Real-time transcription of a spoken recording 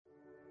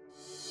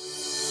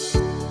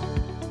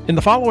In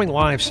the following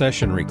live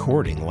session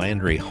recording,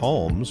 Landry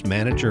Holmes,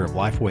 manager of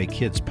Lifeway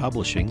Kids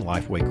Publishing,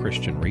 Lifeway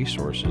Christian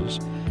Resources,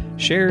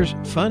 shares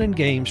fun and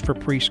games for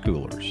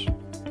preschoolers.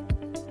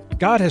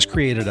 God has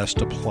created us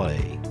to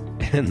play,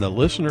 and the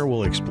listener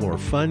will explore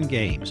fun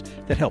games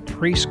that help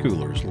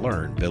preschoolers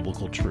learn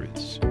biblical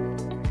truths.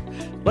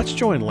 Let's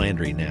join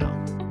Landry now.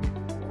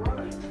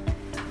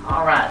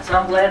 All right, so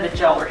I'm glad that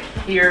y'all are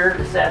here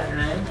this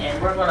afternoon,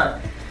 and we're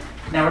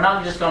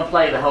not just going to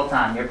play the whole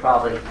time. You're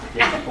probably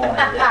disappointed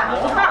that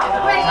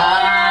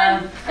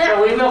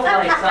so we will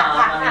play some.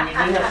 I mean,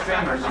 you do have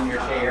streamers in your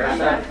chair.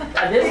 So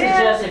this is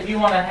just if you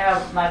want to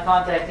have my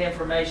contact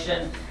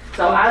information.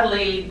 So I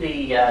lead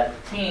the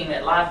team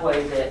at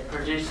Lifeway that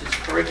produces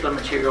curriculum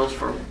materials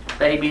for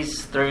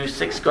babies through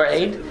 6th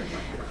grade.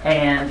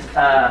 And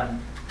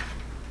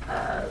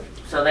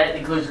so that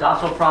includes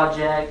Gospel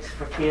Project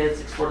for kids,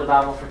 Explore the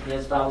Bible for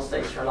kids, Bible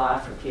Stakes for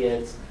Life for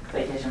kids,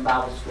 Vacation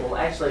Bible School.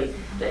 Actually,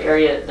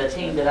 the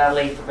team that I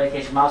lead for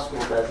Vacation Bible School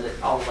does it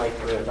all the way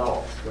through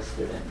adults, with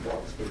student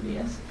adults,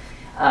 BBS.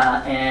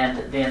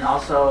 And then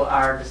also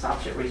our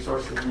discipleship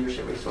resources and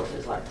leadership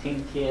resources like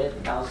Team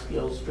Kid, Bible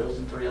Skills, Drills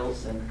and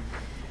Thrills, and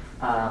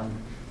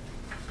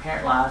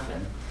Parent Life.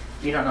 And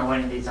if you don't know what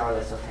any of these are,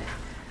 that's okay.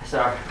 So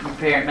our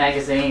Parent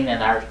Magazine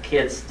and our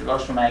kids'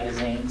 devotional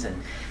magazines.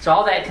 And so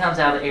all that comes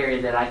out of the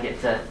area that I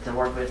get to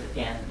work with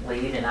and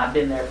lead. And I've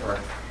been there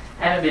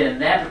haven't been in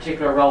that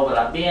particular role, but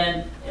I've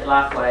been at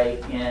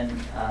Lifeway in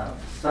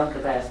some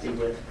capacity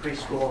with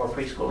preschool or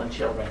preschooling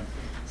children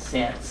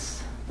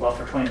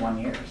for 21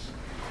 years.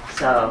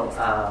 So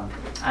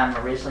I'm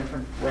originally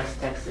from West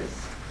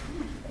Texas,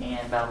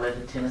 and I lived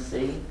in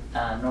Tennessee,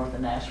 north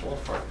of Nashville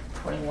for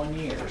 21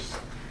 years.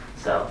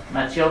 So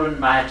my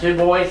children, I have 2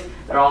 boys.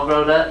 They're all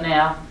grown up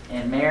now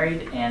and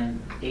married, and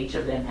each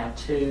of them have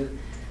 2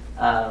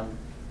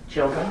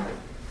 children.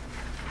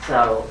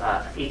 So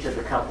each of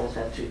the couples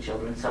have 2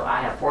 children. So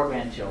I have 4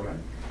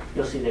 grandchildren.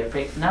 You'll see their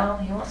picture. No,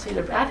 you won't see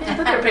I didn't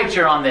put their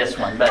picture on this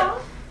one,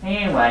 but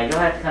anyway, you'll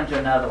have to come to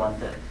another one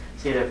to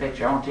see their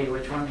picture. I won't tell you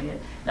which one it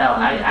is. No,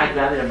 I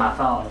got it in my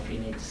phone if you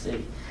need to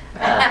see.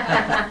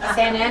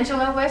 San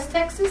Angelo, West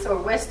Texas, or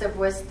west of?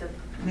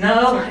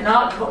 No,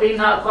 not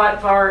quite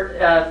far.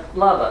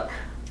 Lubbock.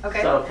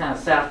 Okay. So kind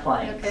of South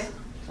Plains. Okay.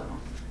 So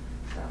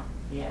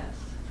yes.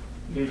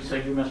 You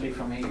must be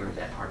familiar with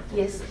that part of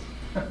Texas.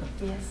 Yes.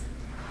 Yes.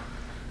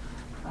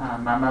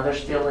 My mother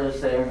still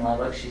lives there in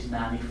Lubbock. She's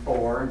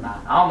 94,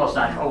 almost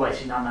 94. Oh wait,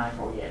 she's not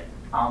 94 yet.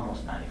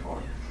 Almost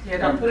 94. Yeah,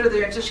 don't put her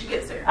there until she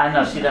gets there. I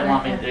know, she doesn't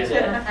want me to do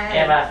that.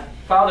 And my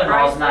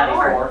father-in-law is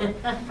 94.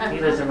 He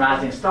lives in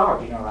Rising Star.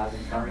 Do you know where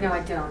Rising Star is? No,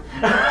 I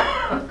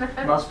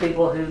don't. Most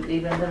people who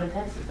even live in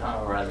Texas don't know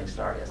where Rising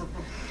Star is.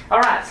 All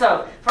right,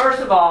 so first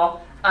of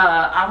all,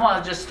 I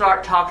want to just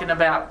start talking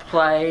about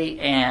play,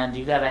 and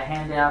you got a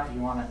handout if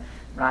you want to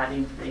write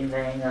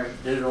anything or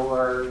doodle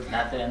or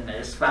nothing.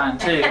 It's fine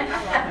too.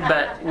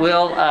 But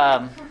we're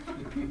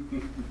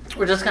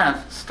just going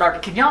to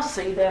start. Can y'all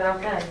see that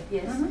okay?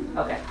 Yes. Mm-hmm.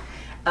 Okay.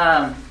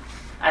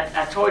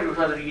 I toyed with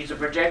whether to use a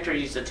projector or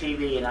use a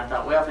TV, and I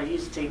thought, well, if I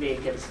use a TV,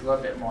 it gives us a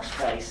little bit more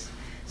space.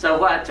 So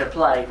what to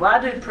play? Why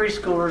do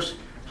preschoolers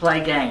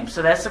play games?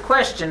 So that's the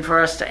question for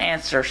us to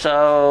answer.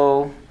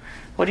 So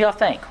what do y'all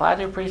think? Why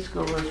do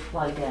preschoolers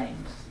play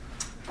games?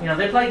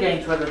 They play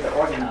games whether they're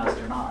organized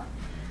or not.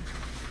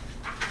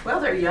 Well,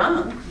 they're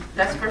young.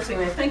 That's the first thing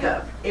they think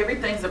of.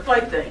 Everything's a play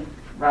thing.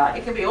 Right.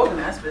 It can be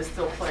organized, but it's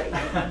still play.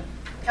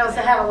 Because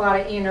they have a lot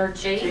of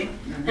energy.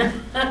 Mm-hmm.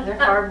 They're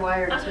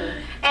hardwired to.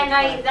 And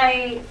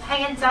they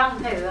hands-on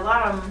too. A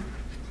lot of them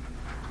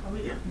Oh,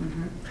 yeah.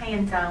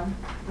 hands-on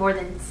more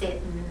than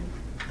sitting.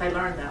 They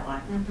learn that way.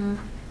 Mm-hmm.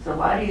 So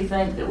why do you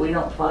think that we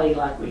don't play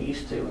like we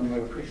used to when we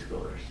were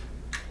preschoolers?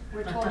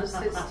 We're told to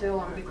sit still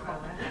and be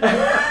quiet.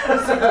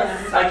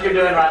 Like you're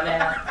doing right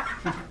now?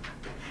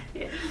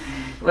 Yeah.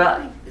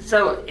 Well,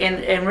 so,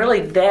 and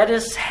really that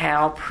is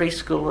how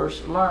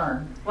preschoolers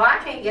learn. Well, I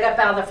can't get up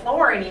out of the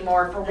floor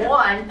anymore, for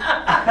one.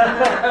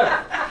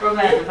 We're going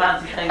to have to find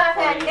some things I've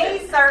for had you.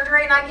 knee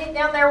surgery, and I get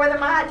down there with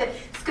them. I had to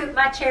scoot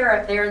my chair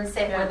up there and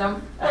sit with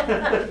them.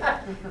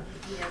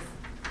 Yes.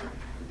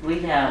 We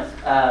have,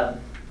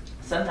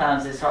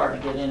 sometimes it's hard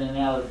to get in and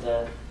out of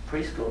the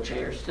preschool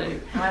chairs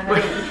too. I know.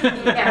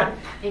 Yeah.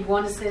 Need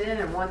one to sit in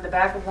and one in the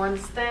back and one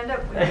to stand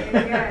up.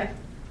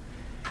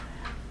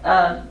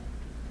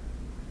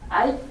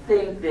 I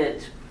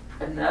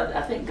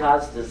think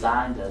God's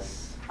designed us.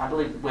 I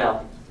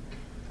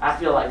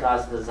feel like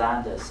God's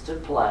designed us to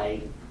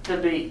play,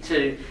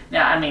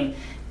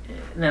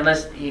 now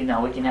let's, we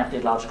can have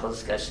theological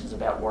discussions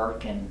about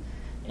work and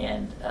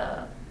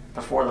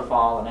before the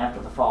fall and after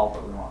the fall,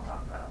 but we won't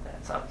talk about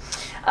that. So,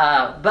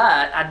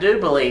 but I do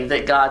believe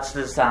that God's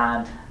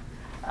designed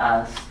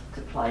us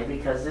to play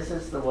because this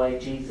is the way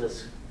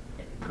Jesus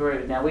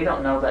grew. Now we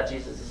don't know about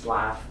Jesus'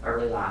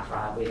 early life,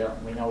 right? We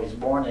know he was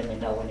born and we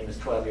know when he was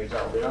 12 years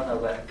old. We don't know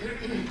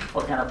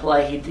what kind of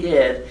play he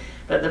did.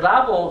 But the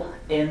Bible,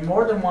 in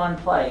more than one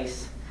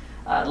place,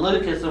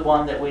 Luke is the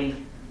one that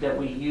we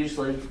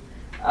usually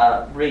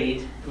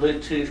read,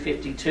 Luke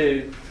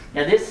 2:52.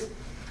 Now this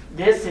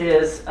this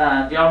is, do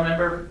y'all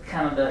remember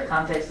kind of the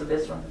context of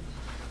this one?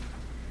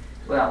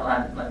 Well,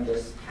 let me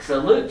just, so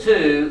Luke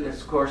 2,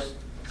 is, of course,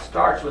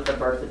 starts with the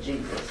birth of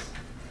Jesus.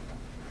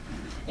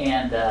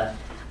 And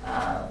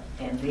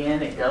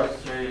then it goes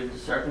through the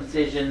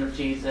circumcision of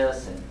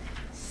Jesus, and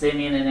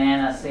Simeon and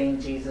Anna seeing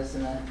Jesus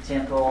in the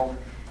temple,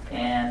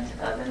 and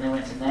then they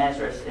went to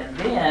Nazareth. And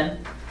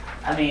then,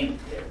 I mean,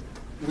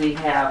 we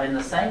have in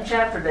the same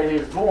chapter that he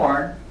was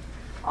born,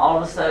 all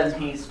of a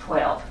sudden he's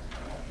 12.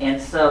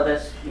 And so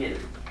that's it.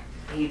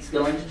 He's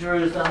going to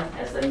Jerusalem,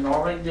 as they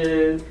normally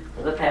do,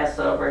 for the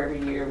Passover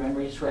every year.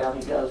 Remember, he's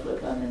 12, he goes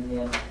with them, and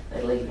then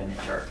they leave him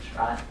at church,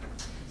 right?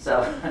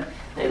 So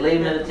they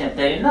leave him in the temple.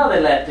 They didn't know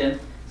they left him,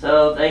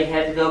 so they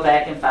had to go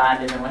back and find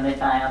him. And when they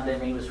found him,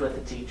 he was with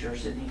the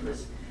teachers, and he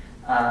was.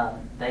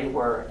 They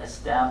were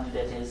astounded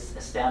at his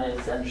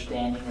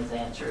understanding, his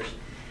answers.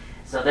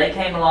 So they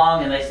came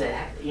along and they said,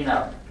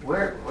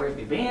 where have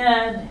you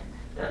been?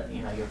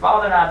 Your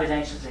father and I have been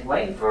anxiously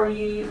waiting for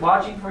you,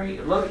 watching for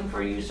you, looking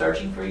for you,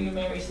 searching for you,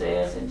 Mary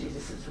says. And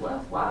Jesus says,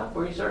 well, why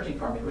were you searching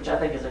for me? Which I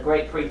think is a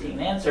great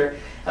preteen answer.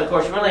 Of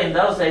course, really in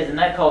those days, in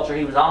that culture,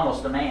 he was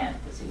almost a man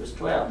because he was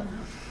 12.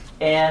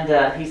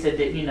 And he said,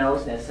 didn't you know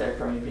it's necessary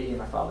for me to be in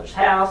my father's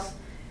house?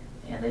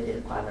 And they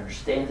didn't quite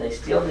understand. They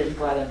still didn't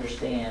quite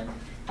understand.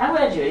 I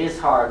imagine it is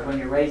hard when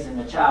you're raising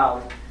a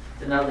child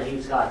to know that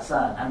he's God's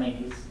son. I mean,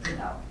 he's,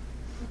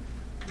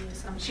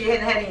 She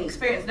hadn't had any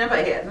experience.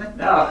 Nobody had.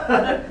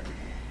 No.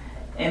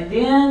 And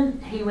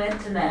then he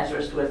went to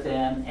Nazareth with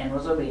them and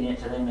was obedient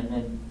to them. And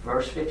then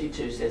verse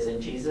 52 says,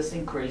 and Jesus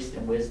increased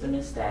in wisdom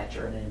and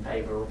stature and in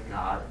favor with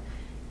God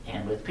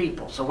and with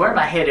people. So where am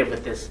I headed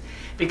with this?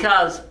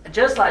 Because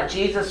just like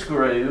Jesus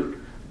grew,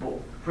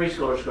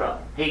 preschoolers grow.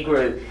 He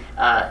grew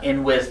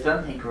in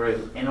wisdom, he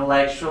grew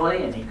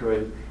intellectually, and he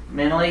grew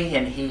mentally,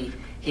 and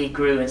he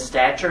grew in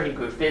stature, he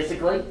grew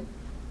physically.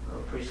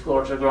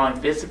 Preschoolers are growing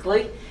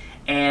physically.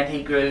 And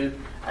he grew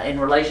in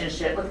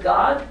relationship with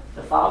God,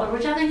 the Father,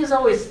 which I think is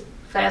always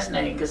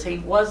fascinating because he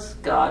was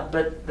God,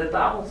 but the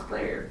Bible's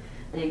clear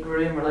that he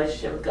grew in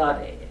relationship with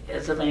God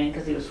as a man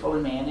because he was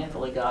fully man and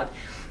fully God.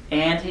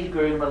 And he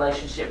grew in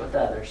relationship with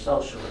others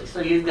socially.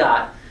 So you've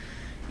got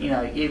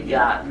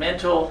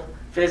mental,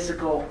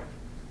 physical,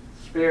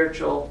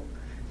 spiritual,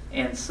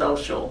 and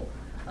social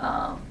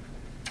and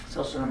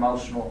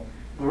emotional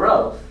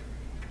growth.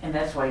 And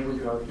that's why we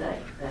grow today.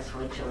 That's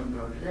why children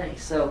grow today.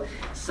 So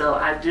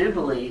I do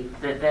believe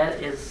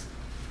that is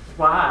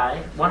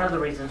why, one of the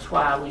reasons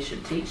why we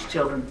should teach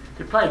children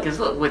to play. Because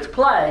look, with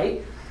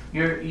play,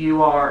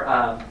 you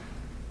are,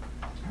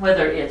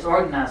 whether it's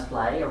organized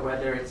play or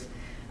whether it's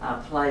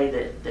play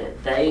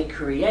that they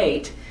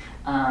create,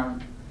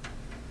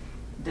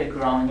 they're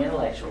growing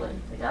intellectually.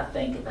 They got to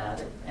think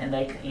about it. And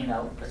they,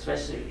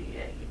 especially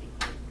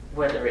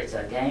whether it's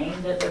a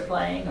game that they're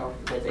playing or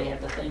that they have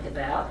to think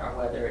about, or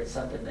whether it's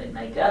something they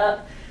make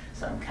up,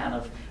 some kind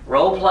of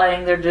role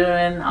playing they're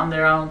doing on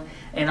their own.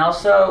 And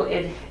also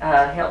it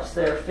helps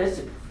their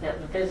physically,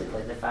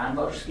 their fine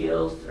motor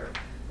skills, their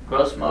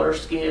gross motor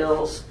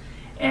skills.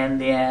 And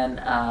then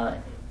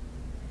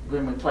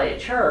when we play at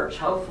church,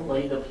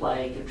 hopefully the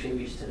play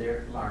contributes to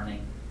their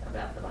learning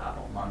about the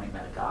Bible, learning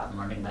about God, and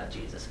learning about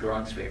Jesus,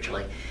 growing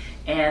spiritually.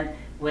 And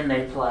when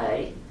they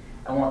play,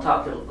 I want to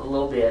talk a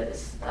little bit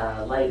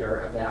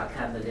later about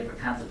kind of the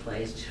different kinds of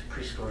plays.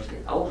 Preschoolers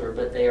get older,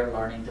 but they are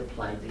learning to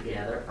play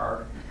together,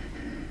 or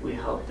we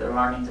hope they're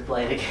learning to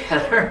play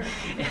together.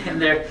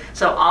 And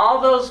so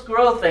all those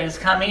growth things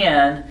come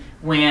in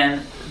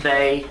when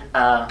they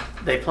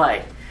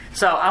play.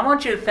 So I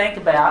want you to think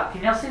about.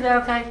 Can y'all see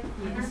that? Okay.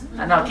 Yes.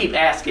 I know I keep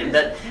asking,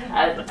 but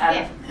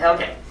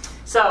okay.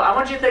 So I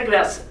want you to think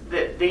about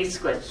these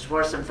questions. What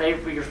are some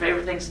your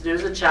favorite things to do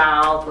as a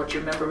child? What you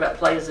remember about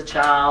play as a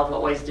child?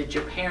 What ways did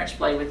your parents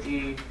play with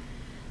you?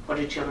 What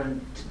do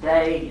children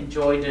today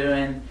enjoy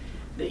doing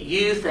that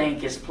you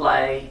think is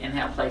play, and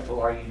how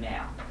playful are you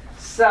now?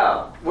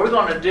 So we're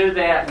going to do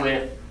that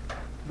with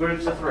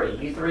groups of three.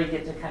 You three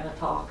get to kind of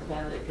talk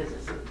about it because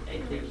I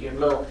think you're a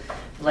little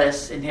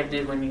less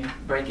inhibited when you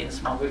break into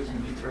small groups,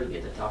 and you three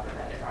get to talk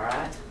about it. All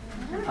right?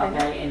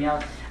 Okay, and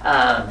y'all,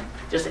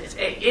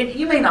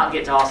 you may not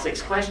get to all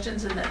 6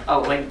 questions. 5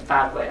 questions.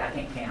 I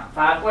can't count.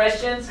 5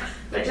 questions,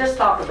 but just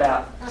talk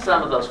about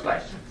some of those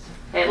questions.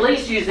 At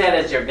least use that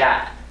as your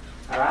guide.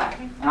 All right,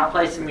 and I'll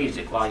play some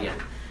music while you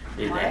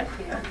do that.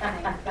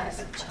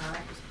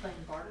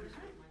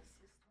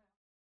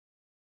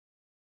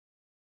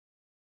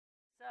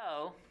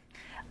 So,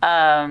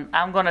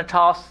 I'm going to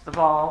toss the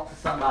ball to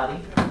somebody,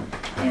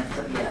 and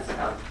so yes,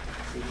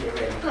 get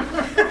ready.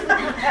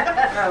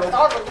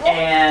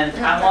 And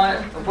I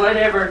want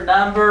whatever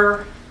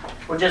number,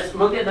 or just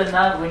look at the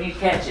number when you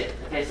catch it.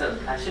 Okay, so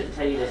I shouldn't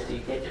tell you this till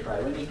you catch it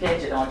right. When you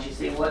catch it, I want you to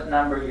see what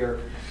number your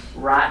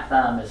right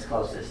thumb is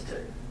closest to.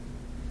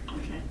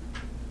 Okay.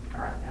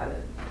 All right, got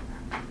it.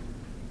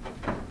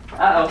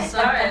 Uh-oh.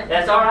 Sorry.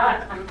 That's all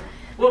right.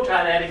 We'll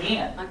try that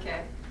again.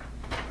 Okay.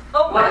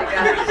 Oh my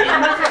God. It's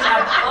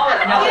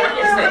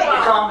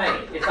on me.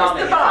 It's on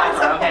me. Okay,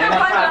 I'm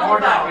going to try more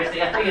numbers.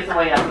 I think it's the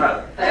way I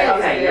throw.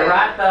 Okay, your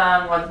right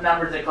thumb, what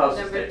number is it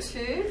closest Number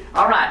to? 2.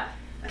 All right.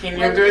 Can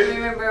you What do you do?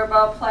 remember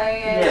about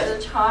playing as a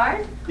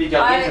child? Did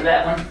y'all get to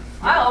that one?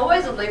 I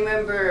always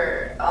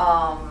remember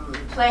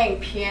playing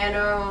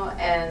piano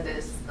and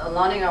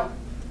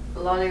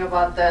learning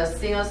about the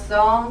singer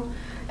song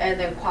and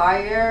the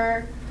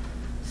choir.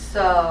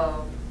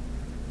 So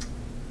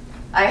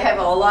I have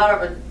a lot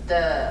of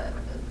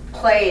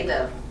played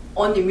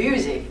on the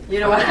music. You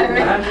know what I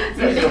mean?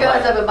 So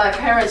because of my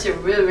parents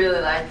really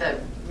like the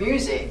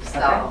music. So.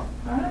 Okay.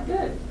 All right,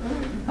 good.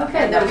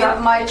 Okay. And with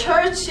my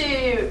church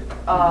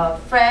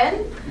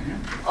friend,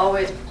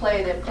 always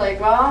play the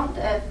playground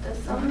at the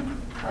summer.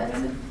 That's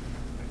it.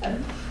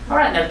 All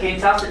right, now can you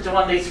toss it to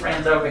one of these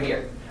friends over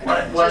here? One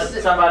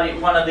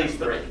of these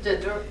three.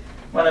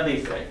 One of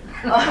these three.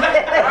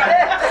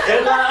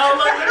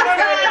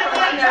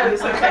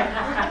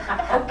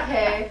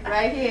 Okay,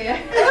 right here.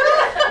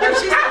 No,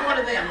 she's not one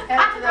of them.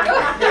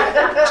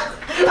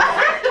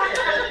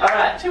 All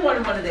right, She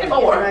wanted one of them.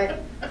 Right.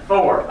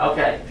 4.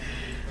 Okay.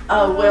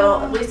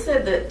 Well, we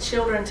said that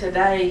children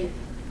today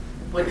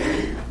would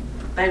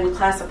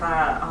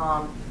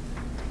classify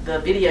the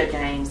video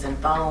games and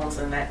phones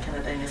and that kind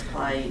of thing as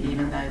play,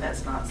 even though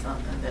that's not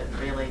something that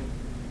really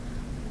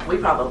we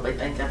probably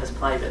think of as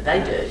play, but they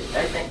do.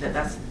 They think that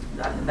that's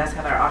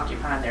how they're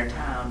occupying their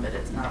time, but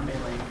it's not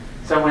really.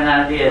 So when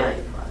I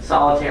did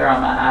solitaire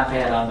on my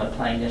iPad on the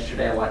plane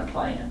yesterday, I wasn't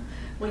playing.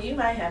 Well, you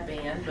may have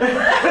been, but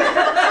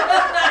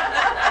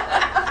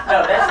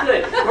No, that's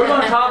good. We're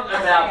going to talk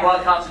about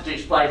what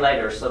constitutes play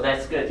later, so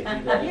that's good to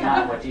keep that in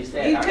mind, what you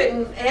said. You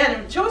couldn't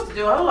have a choice to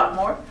do a whole lot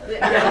more.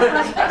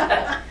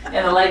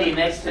 And the lady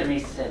next to me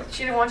said,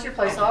 She didn't want you to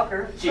play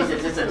soccer. she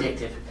says, it's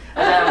addictive.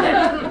 I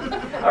said,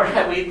 okay. All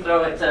right, we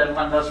throw it to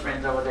one of those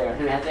friends over there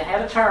who hasn't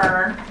had a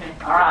turn.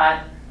 All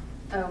right.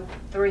 Oh,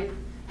 3.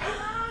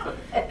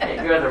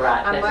 Okay, you're the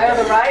right. Am I on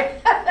the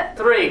right?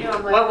 3. No,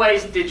 I'm What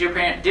ways did your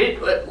parents,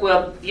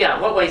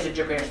 what ways did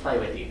your parents play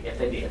with you, if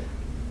they did?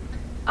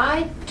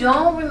 I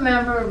don't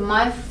remember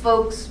my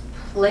folks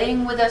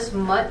playing with us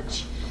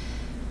much.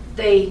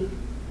 They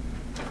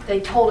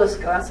told us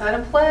go outside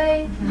and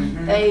play.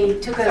 They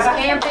took us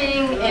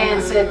camping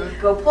and said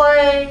go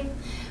play.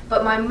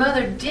 But my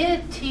mother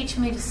did teach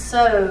me to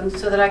sew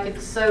so that I could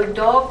sew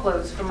doll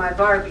clothes for my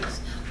Barbies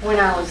when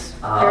I was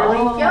fairly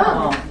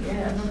young.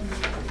 Yeah. You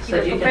So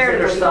were do you prepared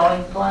consider for it.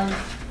 sewing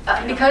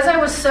play? Because I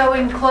was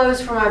sewing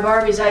clothes for my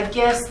Barbies, I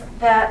guess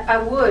that I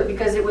would,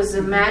 because it was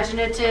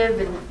imaginative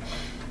and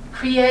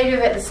creative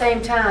at the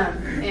same time,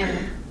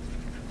 and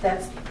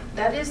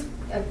that is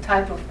a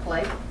type of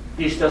play.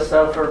 Do you still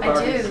sew for I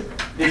Barbies?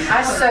 do.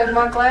 I sewed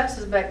my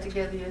glasses back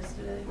together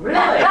yesterday. Really?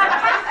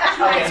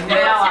 Okay,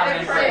 now I'm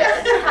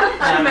impressed.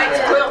 She makes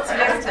quilts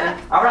next time.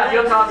 All right,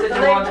 you'll talk to The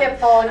the leg one. kept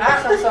falling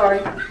off, so sorry.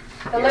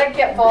 The leg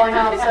kept falling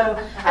off, so.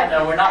 I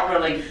know, we're not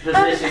really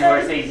positioned where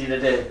it's easy to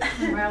do.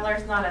 Well,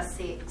 there's not a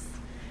 6.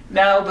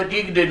 No, but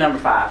you can do number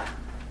 5.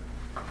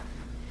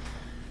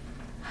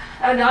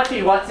 Oh, no, I'll tell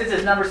you what, since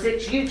it's number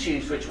 6, you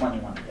choose which one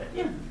you want to do.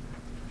 Yeah.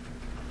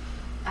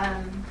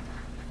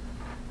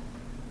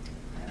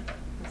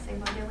 Let's see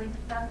what Billy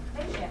done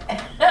yet.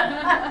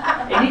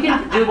 And you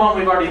can do one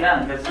we've already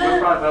done, because we'll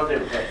probably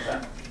both do it.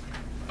 So.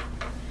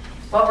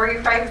 What were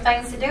your favorite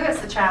things to do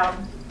as a child?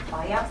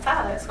 Play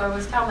outside. That's what I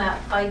was talking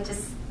about. Play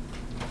just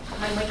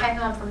when we came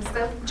home from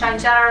school,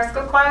 change out our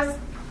school clothes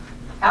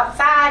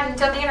outside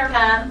until dinner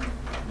time.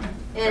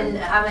 And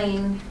I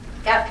mean,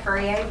 got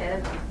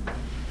creative.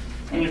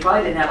 And you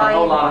probably didn't have a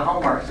whole lot of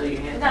homework, so you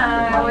had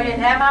time to No, play. we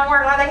didn't have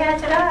homework like they had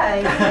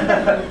today.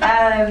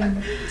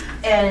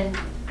 And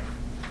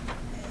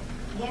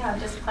yeah,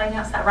 just playing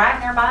outside,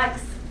 riding our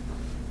bikes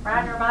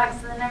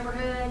in the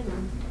neighborhood,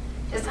 and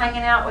just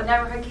hanging out with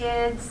neighborhood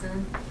kids.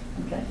 And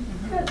Okay,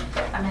 good.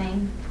 I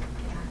mean,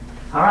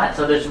 All right,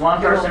 so there's one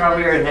person over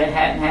here that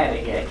hadn't had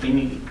it yet. Can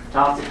you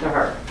toss it to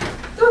her?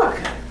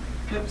 Okay.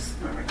 Oops.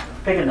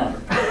 Pick a number.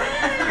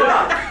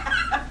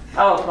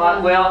 Oh,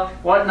 clock. Well,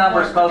 what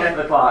number is close to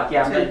the clock?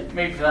 Yeah, 2.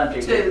 maybe for them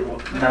to 2.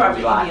 numbers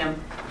Probably like.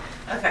 medium.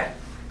 Okay.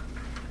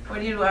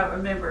 What do I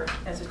remember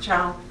as a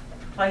child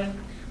playing?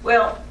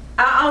 Well,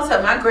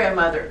 my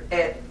grandmother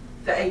at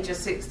the age of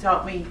 6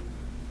 taught me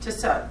to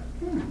sew.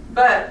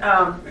 But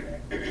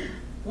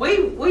we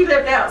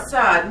lived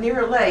outside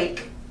near a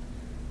lake,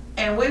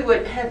 and we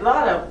had a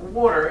lot of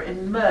water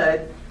and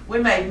mud. We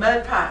made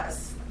mud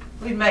pies.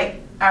 We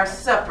made our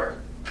supper.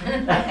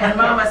 And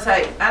Mama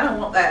say, I don't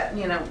want that,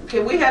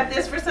 can we have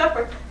this for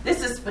supper?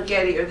 This is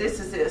spaghetti, or this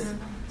is this.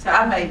 So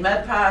I made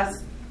mud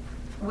pies.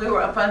 We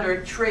were up under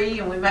a tree,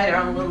 and we made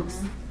our own little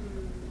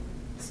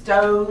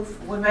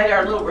stove. We made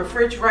our little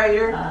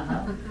refrigerator.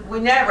 We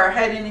never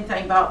had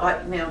anything bought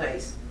like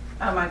nowadays.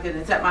 Oh my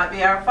goodness, that might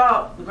be our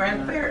fault, the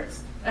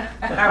grandparents,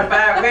 our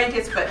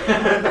grandkids, but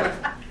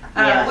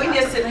we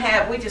just didn't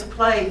have, we just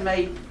played,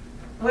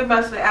 we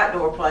mostly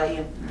outdoor play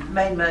and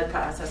made mud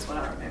pies. That's what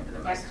I remember the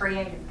most. that's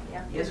creative.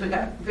 Yeah. Yes, we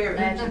got very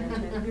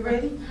Imaginative. You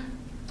ready?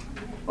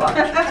 Well,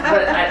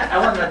 but I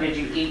want to know, did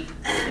you eat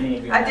any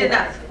of your I did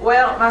not.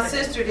 Well, my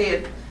sister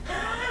did.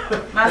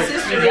 My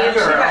sister did. She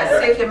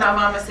got sick, and my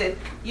mama said,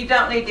 "You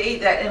don't need to eat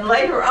that." And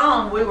later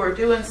on, we were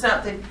doing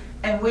something,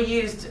 and we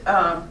used,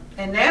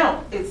 and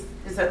now it's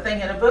a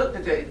thing in a book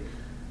to do,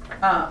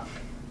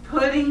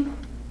 pudding,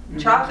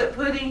 chocolate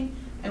pudding,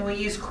 and we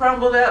used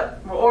crumbled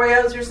up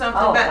Oreos or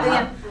something back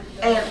then.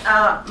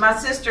 And my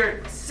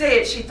sister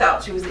said she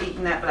thought she was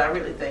eating that, but I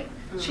really think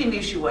she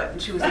knew she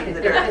wasn't. She was eating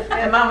the dirt.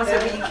 And Mama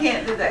said, "Well, you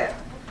can't do that."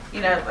 You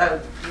know,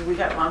 we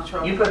got Mom's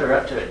trouble. You put her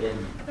up to it, didn't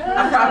you?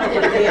 I probably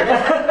did.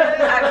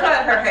 I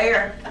cut her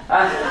hair.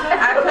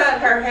 I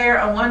cut her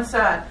hair on one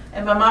side,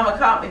 and my mama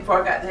caught me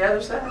before I got the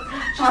other side.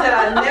 She said,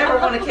 "I never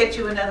want to catch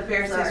you with another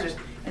pair of scissors."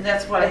 And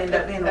that's what I ended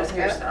up being, was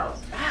hairstyles.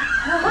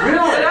 Really?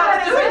 But I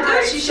was doing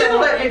good. She should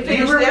have let me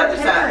finish the other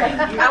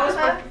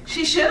side.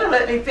 She should have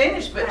let me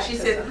finish, but she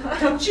said,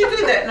 "Don't you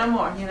do that no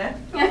more," you know.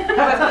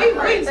 But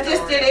we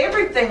just did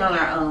everything on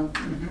our own,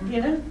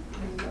 you know.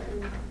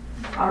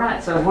 All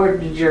right, so where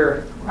did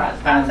your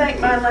I think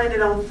mine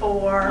landed on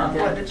 4.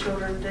 Okay. What the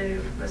children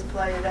do was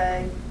play a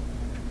day.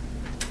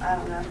 I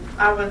don't know.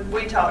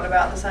 We talked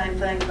about the same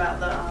thing about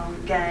the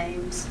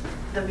games,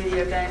 the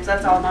video games.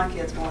 That's all my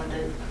kids want to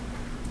do.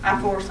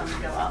 I force them to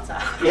go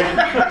outside.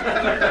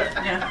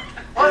 Yeah.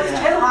 Well, it's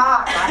too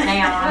hot right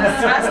now.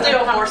 I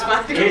still force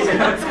my kids.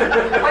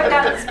 We've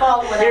got it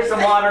spoiled with Here's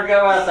some water,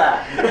 go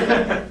outside.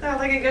 No,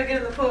 they can go get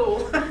in the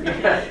pool.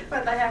 Yeah.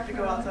 But they have to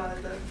go outside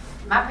though.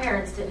 My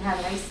parents didn't have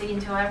an AC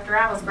until after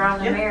I was grown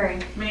and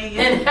married. Me,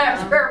 And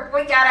after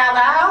we got out of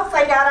the house,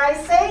 they got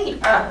AC.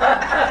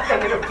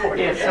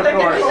 Yes, of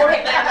course.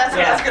 That's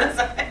what I was gonna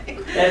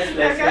say.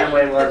 That's kind of the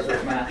way it was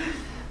with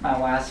my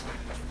wife's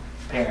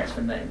parents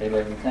when they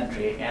lived in the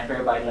country. After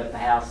everybody left the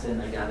house, then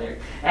they got there.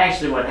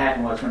 Actually, what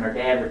happened was when her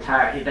dad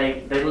retired,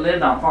 they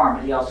lived on a farm,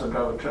 but he also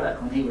drove a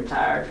truck. When he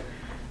retired,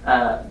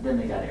 then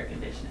they got air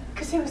conditioning.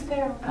 Because he was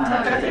there.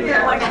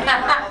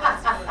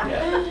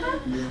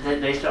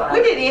 They still have.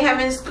 we didn't even have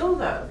it in school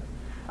though.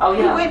 Oh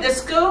We yeah. went to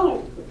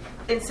school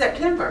in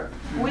September.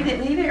 We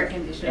didn't need air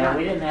conditioning. Yeah,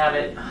 we didn't have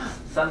it. We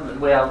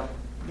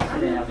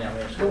didn't have it in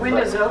The school.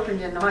 windows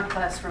opened in my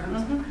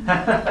classrooms.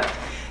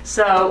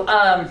 So,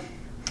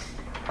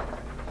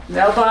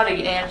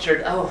 nobody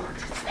answered. Oh,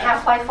 How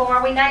playful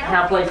are we now?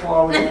 how playful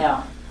are we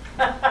now?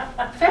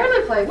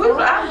 Fairly playful.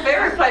 I'm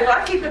very playful.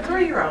 I keep a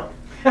 3-year-old.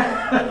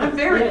 I'm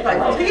very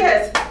playful.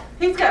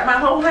 He's got my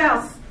whole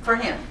house for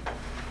him.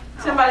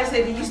 Somebody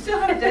said, "Do you still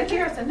have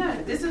daycare?" I said, "No,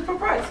 this is for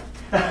Price."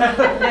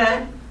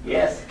 No.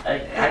 Yes,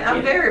 And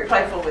I'm very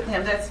playful with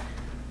him. That's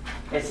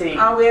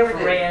all we ever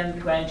do.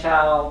 Friend,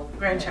 grandchild,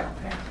 grandchild.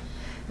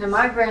 Now,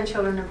 my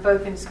grandchildren are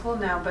both in school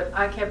now, but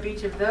I kept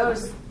each of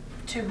those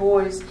 2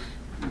 boys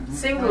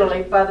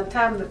singularly. By the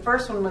time the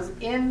first one was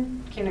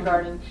in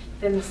kindergarten,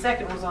 then the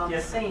second was on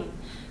the scene.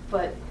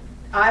 But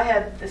I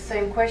had the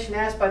same question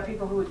asked by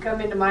people who would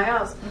come into my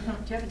house. Do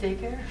you have a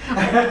daycare?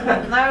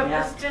 No,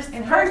 Yeah. it's just...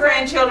 And her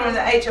grandchildren are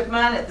the age of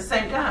mine at the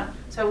same time.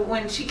 So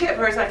when she kept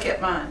hers, I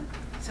kept mine.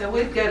 So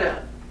we'd go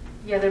to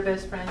Yeah, they're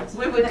best friends.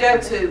 we would go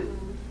to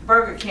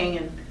Burger King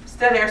and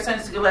study our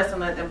Sunday school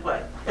lesson and let them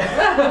play.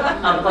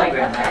 on the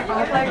playground. Right? On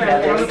the playground. Yeah,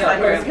 there you go. On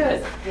the Very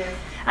playground. good. Yes.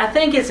 I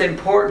think it's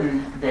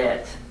important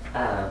that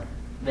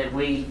that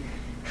we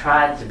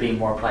try to be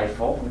more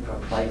playful.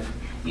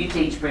 You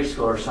teach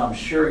preschoolers, so I'm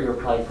sure you're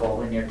playful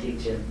when you're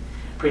teaching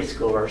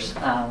preschoolers.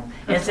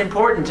 It's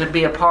important to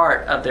be a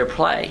part of their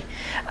play.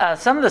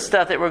 Some of the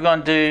stuff that we're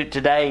going to do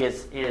today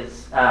is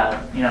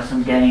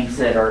some games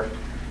that are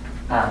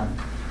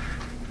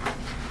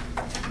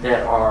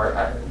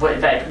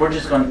in fact we're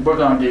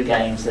going to do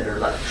games that are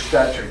like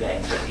structured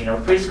games. But,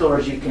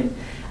 preschoolers,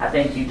 I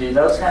think you do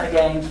those kind of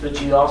games,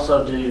 but you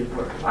also do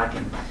like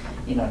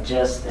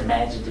just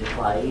imaginative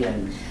play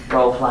and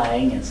role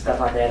playing and stuff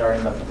like that, or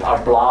in our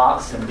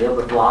blocks and build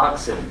the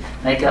blocks and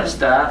make up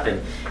stuff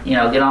and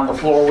get on the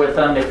floor with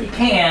them if you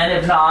can.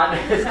 If not,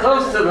 as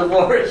close to the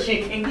floor as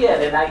you can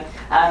get. And I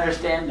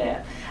understand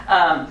that.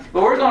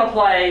 But we're going to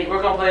play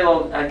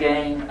a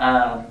game,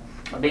 a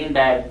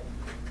beanbag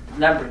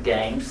numbered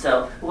game.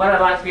 So what I'd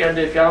like for you to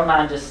do, if y'all don't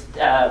mind, just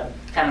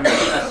kind of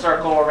making a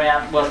circle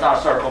around. Well, it's not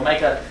a circle.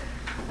 Make a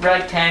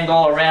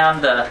rectangle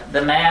around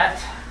the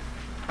mat.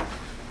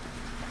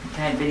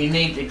 Okay, but you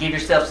need to give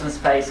yourself some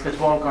space because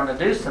we're going to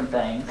do some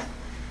things.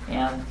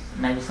 And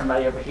maybe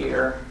somebody over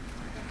here.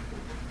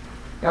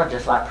 Y'all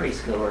just like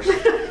preschoolers.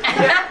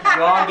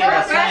 You all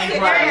get the same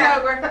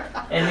place.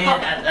 And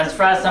then I'm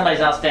surprised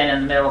somebody's not standing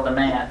in the middle of the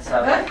mat.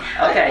 So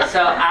okay,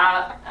 so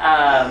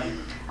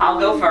I'll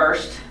go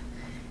first.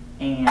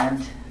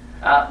 And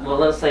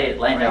let's say it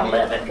landed on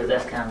 11 because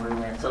that's kind of where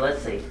we went. So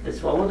let's see. This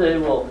is what we'll do.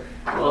 We'll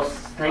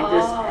take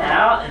this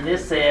out, and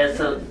this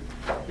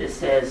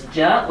says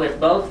jump with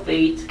both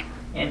feet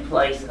in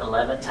place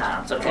 11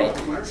 times. Okay.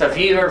 So if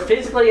you are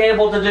physically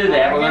able to do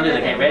that, we're going to do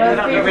that. Okay,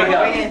 ready? Here we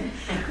go.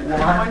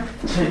 1,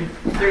 2,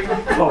 3,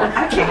 4.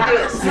 I can't do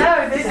it.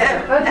 No, this is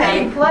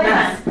 8,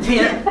 9,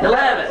 10,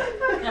 11.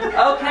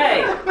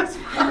 Okay.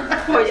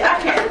 for you. I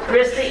can't.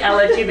 Christy, I'll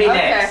let you be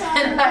next.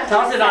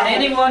 Toss it on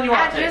anyone you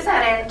want I just to.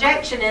 had an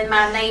injection in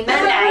my knee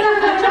Monday.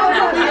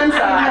 On the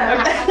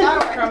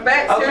inside. From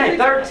back to Okay,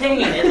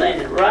 13. It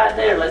landed right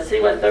there. Let's see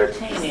what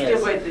 13 Still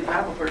is. wait the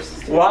Bible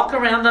verses. Walk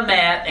around the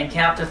mat and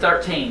count to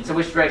 13. So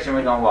which direction are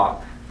we going to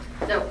walk?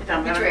 No,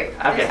 I'm which gonna- way?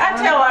 Okay. I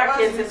tell our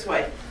kids this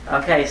way.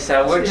 Okay,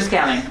 so we're just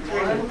counting.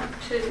 1,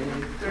 2,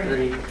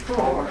 3,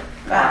 4,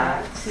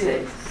 5,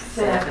 6,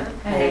 7,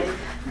 8,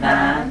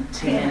 9,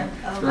 10,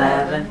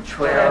 11,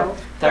 12,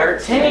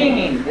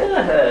 13.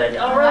 Good.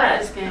 All right.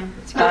 This game.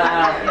 Wait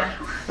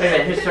a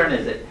minute, whose turn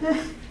is it?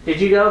 Did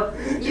you go?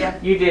 Yeah.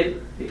 You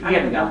did. You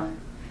haven't gone.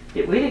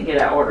 We didn't get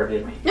out order,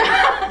 did we?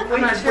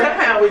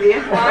 Somehow we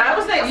did. I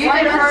was thinking You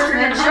did it first and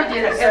then she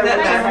did it, so And then-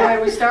 that's the way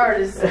we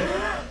started. Is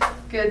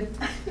good.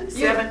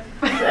 7.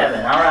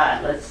 7. All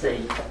right, let's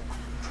see.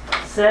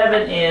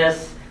 7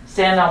 is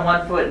stand on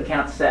one foot and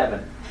count 7.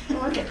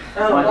 Okay.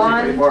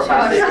 1, 2, 3, 4,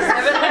 5, 6. I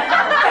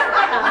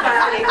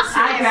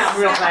count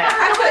real fast. I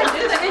couldn't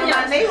do that.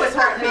 My knee was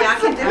hurting me. I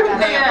can do it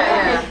now.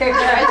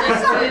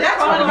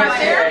 That's one of my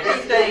therapy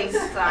things.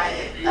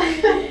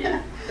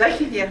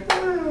 Thank you.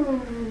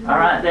 All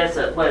right, that's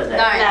a, what is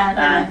that?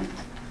 9.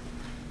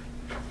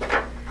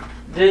 9.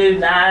 Do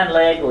 9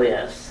 leg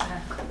lifts.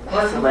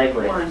 What's a leg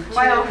lift?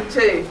 1,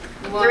 2,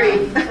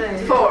 3,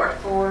 4,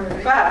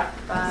 5,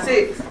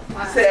 6,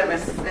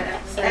 7,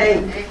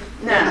 8,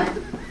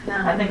 9.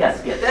 I think I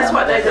skipped That's some,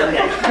 what but they do.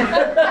 okay.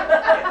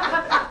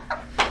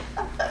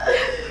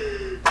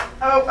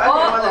 Oh, I didn't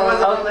want that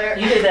wasn't on Oh, there.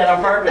 you did that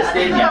on purpose,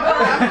 didn't you?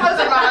 I'm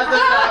closing my eyes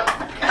this time.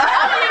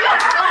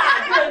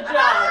 Good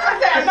job.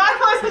 Okay, I'm not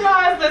closing my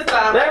eyes this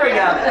time. There we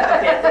go.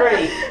 Okay,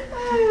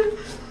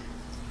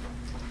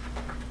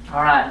 3.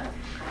 All right.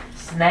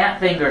 Snap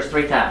fingers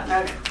 3 times.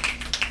 Okay.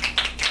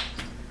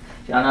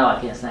 Y'all know I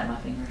can't snap my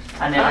fingers.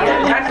 I never I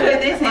got could into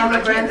this it. hand,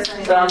 but I can't.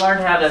 So I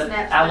learned how to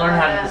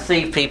Snap to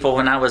deceive people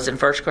when I was in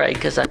first grade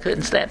because I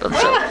couldn't snap them.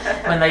 So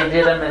when they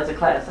did them as a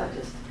class, I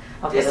just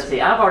okay. Let's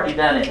see. I've already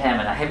done it,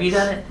 haven't I? Have you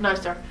done it? No,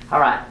 sir. All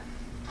right.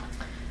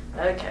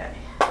 Okay.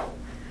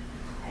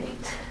 8.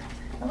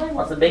 Nobody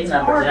wants the big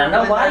numbers, and I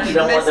know why you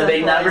don't want the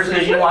big numbers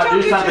because you want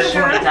to do something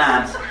 20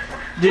 times.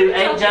 Do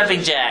 8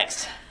 jumping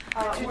jacks.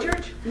 To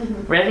church?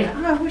 Ready?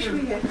 I wish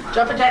we had.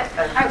 Jumping jack.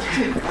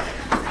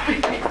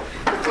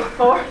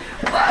 4,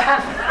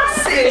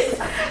 5, 6,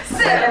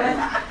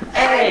 7,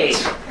 8.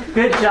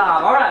 Good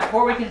job. All right,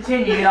 before we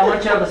continue, I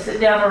want y'all to sit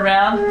down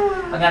around.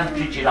 I'm going to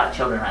treat you like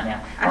children right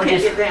now. I want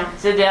can't you get to down.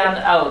 Sit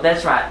down. Oh,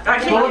 that's right. I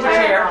can't Pull up a get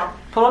chair. down.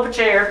 Pull up a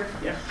chair.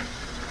 Yeah.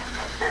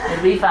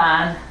 It'll be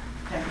fine.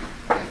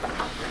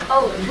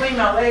 Oh, between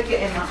my leg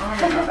and my arm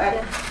and my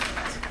back.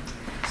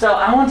 So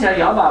I want to tell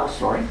y'all a Bible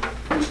story.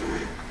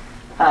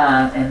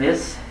 And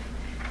this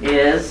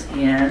is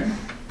in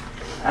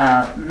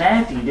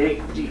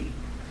Matthew.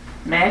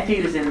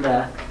 Matthew is in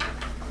the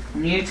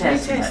New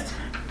Testament.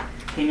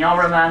 Can y'all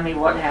remind me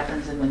what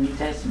happens in the New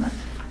Testament?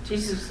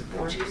 Jesus was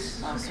born.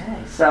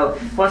 Okay, so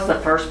what's the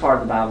first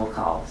part of the Bible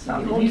called? It's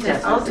not the New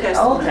Testament. Old it's the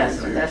Testament. Old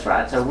Testament. That's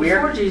right. So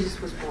Before we're Jesus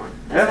was born.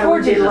 Before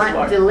Jesus was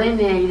born.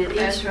 Delineated.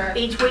 That's right.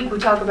 Each week we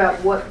talk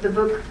about what the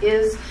book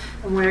is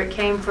and where it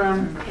came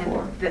from,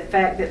 Before. and the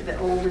fact that the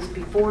old is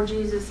before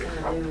Jesus and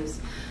the new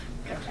is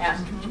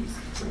after Jesus.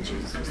 When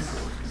Jesus was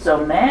born.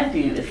 So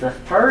Matthew is the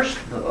first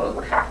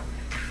book.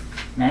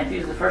 Matthew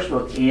is the first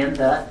book in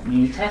the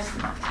New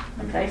Testament.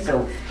 Okay,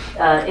 so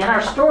in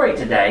our story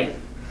today,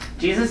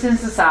 Jesus and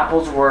his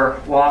disciples were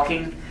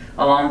walking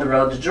along the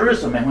road to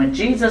Jerusalem, and when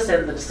Jesus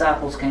and the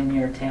disciples came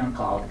near a town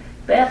called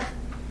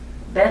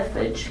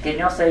Bethphage, can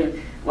y'all say?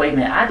 Wait a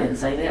minute, I didn't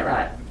say that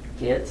right,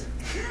 kids.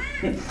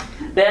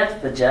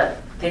 Bethphage.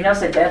 Can y'all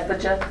say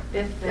Bethphage?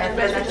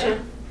 Bethphage.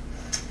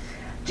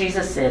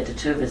 Jesus said to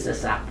 2 of his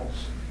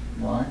disciples,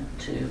 1,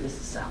 2 of his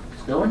disciples,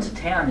 go into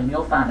town and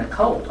you'll find a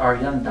colt or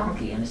a young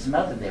donkey and its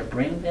mother there.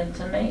 Bring them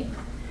to me.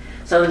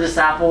 So the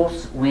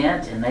disciples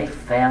went and they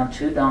found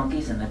 2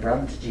 donkeys and they brought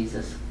them to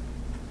Jesus.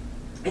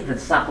 And the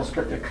disciples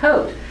put their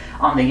coat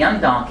on the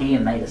young donkey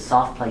and made a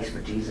soft place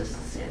for Jesus to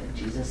sit. And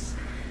Jesus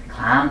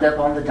climbed up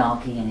on the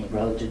donkey and he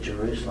rode to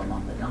Jerusalem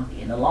on the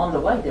donkey. And along the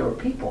way there were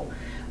people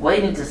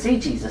waiting to see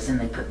Jesus, and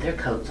they put their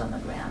coats on the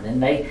ground,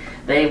 and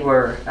they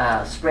were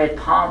spread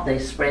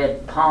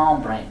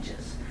palm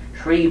branches,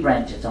 tree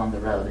branches on the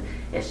road.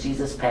 As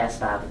Jesus passed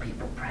by, the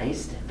people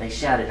praised him. They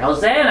shouted,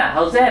 "Hosanna,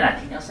 Hosanna!"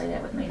 Can y'all say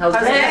that with me?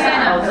 Hosanna,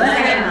 Hosanna, Hosanna!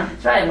 Hosanna.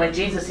 That's right. And when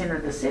Jesus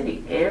entered the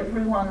city,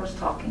 everyone was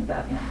talking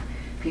about him.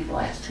 People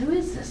asked, "Who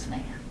is this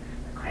man?"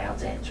 The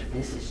crowds answered,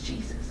 "This is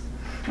Jesus."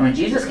 And when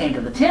Jesus came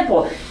to the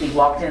temple, he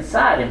walked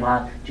inside, and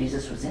while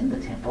Jesus was in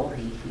the temple,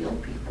 he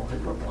healed people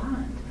who were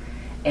blind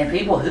and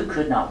people who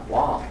could not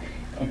walk.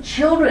 And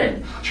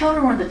children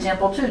were in the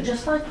temple too,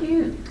 just like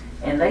you.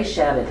 And they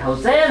shouted,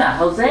 "Hosanna,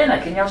 Hosanna!"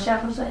 Can y'all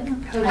shout Hosanna?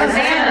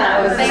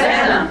 Hosanna,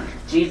 Hosanna.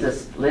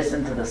 Jesus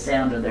listened to the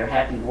sound of their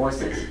happy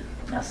voices.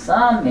 Now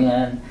some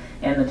men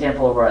in the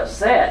temple were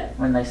upset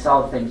when they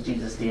saw the things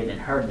Jesus did and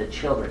heard the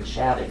children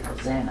shouting,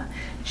 "Hosanna."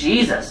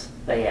 "Jesus,"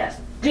 they asked,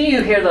 "do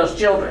you hear those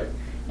children?"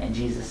 And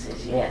Jesus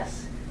says,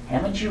 "Yes."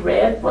 Haven't you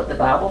read what the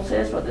Bible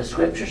says, what the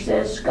Scripture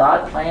says?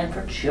 God planned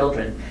for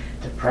children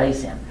to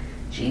praise Him.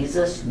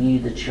 Jesus knew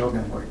the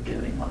children were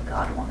doing what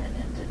God wanted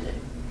them to do.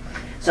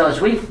 So as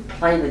we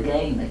play the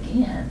game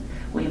again,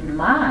 we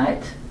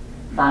might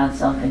find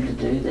something to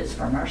do that's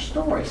from our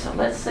story. So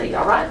let's see.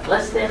 All right,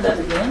 let's stand up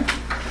again.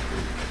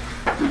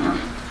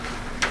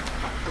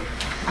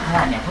 All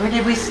right, now, where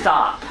did we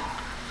stop?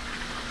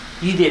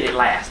 You did it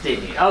last,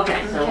 didn't you?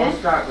 Okay, so we'll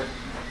start with...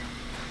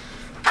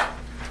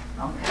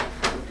 Okay.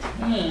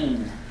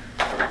 14.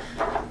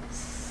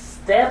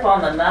 Step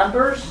on the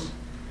numbers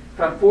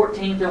from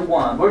 14 to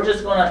 1. We're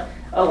just going to...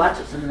 Oh, I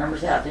took some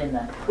numbers out, didn't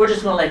I? We're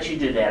just going to let you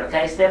do that,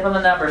 okay? Step on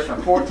the numbers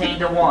from 14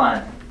 to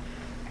 1.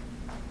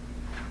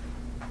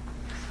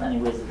 It's funny,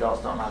 we as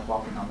adults don't like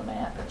walking on the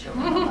mat, but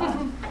children don't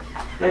mind.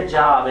 Good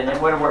job, and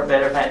it would have worked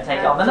better if I had to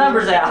take all the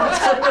numbers out.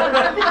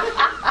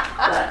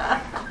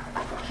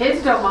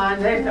 Kids don't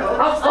mind, they don't.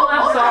 Oh,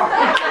 I'm sorry.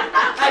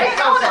 I'm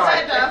so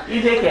sorry.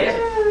 You did catch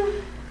it.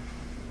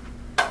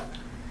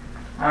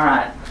 All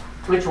right.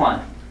 Which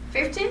one?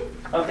 15?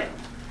 Okay.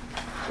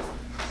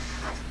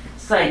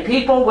 Say,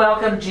 people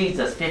welcome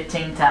Jesus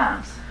 15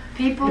 times.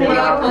 People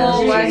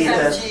welcome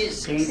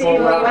Jesus. People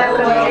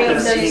welcome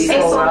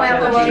Jesus. People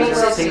welcome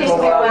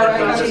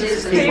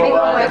Jesus. People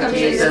welcome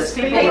Jesus.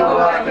 People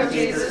welcome Jesus. People welcome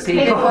Jesus.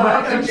 People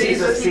welcome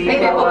Jesus.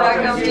 People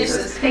welcome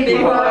Jesus.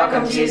 People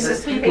welcome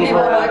Jesus.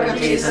 People welcome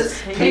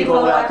Jesus.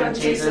 People welcome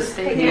Jesus.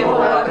 People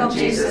welcome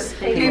Jesus.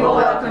 People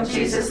welcome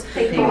Jesus.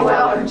 People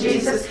welcome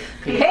Jesus.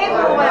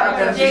 People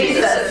welcome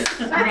Jesus.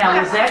 Now,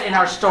 was that in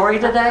our story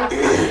today?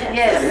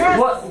 Yes.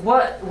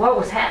 What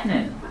was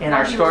happening in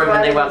our story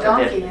when they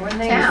welcomed him? When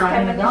they He was were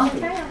riding a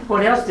donkey.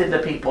 What else did the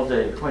people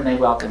do when they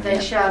welcomed him?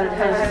 They shouted,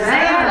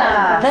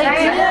 Hosanna! They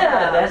did.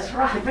 That's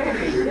right.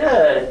 Very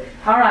good.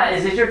 All right.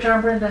 Is it your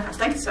turn, Brenda? I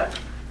think so.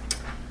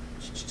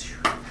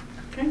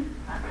 Okay.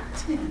 All right.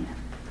 10.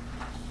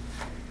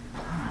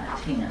 All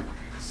right. 10.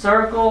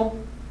 Circle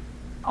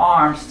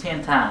arms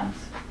 10 times.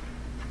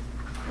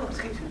 Oh,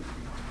 excuse me.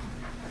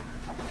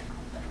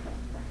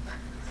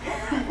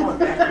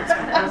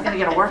 I was going to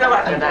get a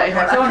workout today.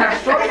 So in our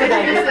story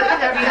today, do you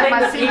think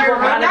the people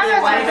might have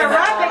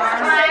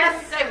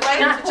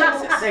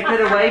They could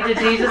have waved to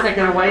Jesus. They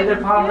could have waved their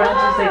palm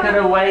branches. They could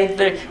have waved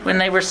when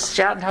they were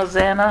shouting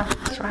Hosanna.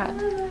 That's right.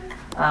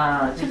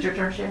 Is it your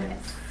turn, Sharon?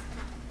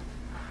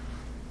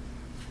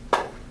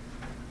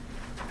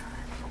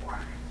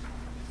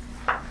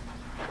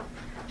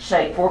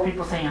 Shake 4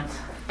 people's hands.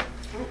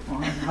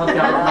 Hope y'all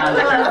don't mind.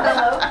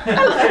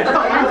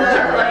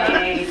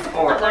 Three,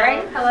 4.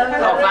 Hello.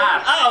 Oh,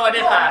 5. Oh, I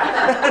did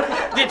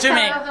 5. Did too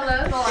many.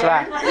 Hello.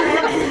 Sorry.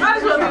 Might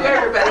as well do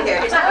everybody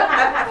here.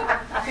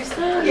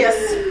 Yes.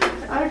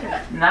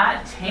 Okay.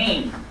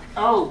 19.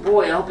 Oh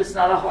boy, I hope it's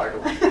not a hard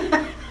one.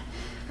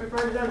 We've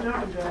already done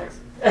jumping jacks.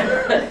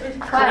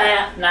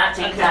 Clap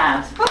 19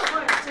 times.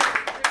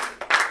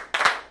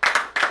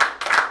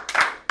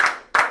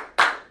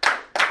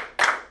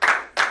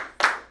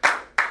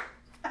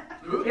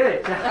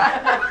 Good.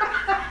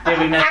 Did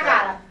we miss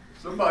that?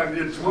 Somebody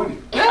did 20.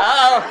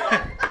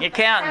 Oh, you're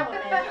counting.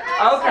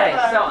 Okay,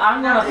 so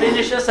I'm going to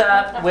finish us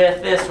up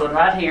with this one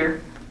right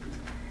here.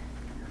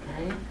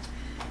 Okay.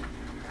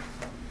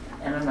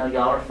 And I know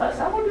y'all are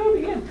fussed. I want to do it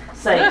again.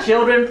 Say,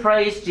 children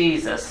praise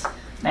Jesus.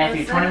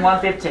 Matthew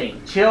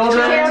 21:15.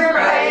 Children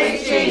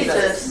praise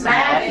Jesus.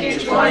 Matthew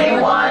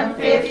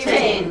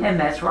 21:15. And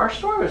that's where our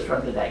story was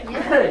from today.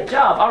 Good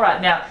job. All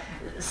right, now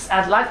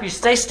I'd like you to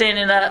stay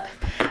standing up.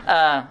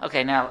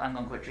 Okay, now I'm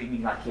going to quit treating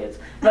you like kids.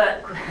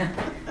 But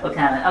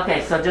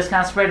okay, so just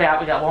kind of spread out.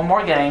 We got one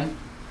more game.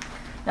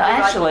 Now,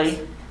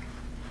 actually,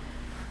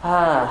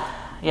 yeah,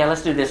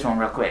 let's do this one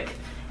real quick.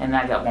 And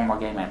I got one more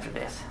game after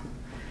this.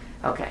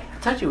 Okay, I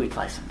told you we'd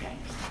play some games.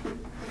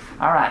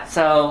 All right,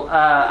 so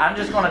I'm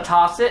just going to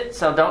toss it.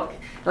 So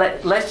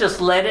let's just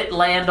let it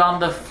land on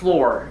the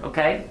floor,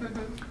 okay?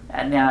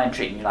 And now I'm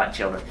treating you like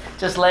children.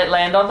 Just let it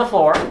land on the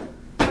floor.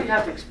 You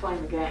have to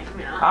explain the game.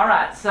 All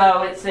right,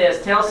 so it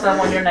says, tell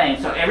someone your name.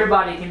 So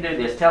everybody can do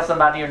this. Tell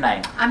somebody your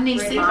name. I'm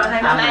Niecy.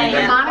 I'm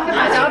Ann. Monica,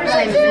 my daughter's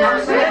name is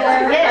Monica.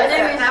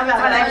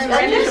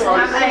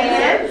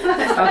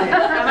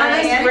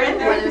 My name's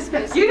Brenda.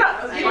 You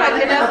might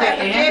get up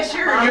and guess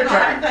your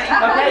turn.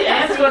 Okay,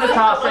 Ann's going to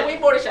toss it. We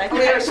bought a shake.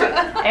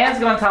 Ann's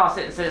going to toss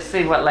it and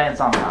see what lands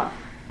on top.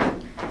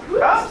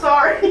 I'm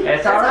sorry.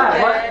 It's all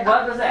right.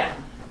 What was that?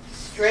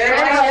 Stretch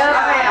up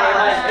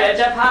high. Stretch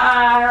up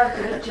higher.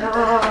 Good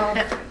job.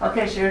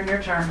 Okay, Sharon,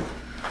 your turn.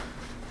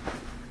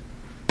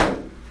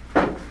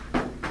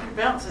 It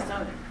bounces,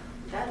 don't it?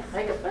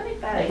 Make a funny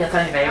face. Make a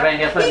funny face. Everybody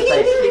get a funny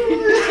face.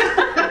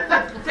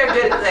 They're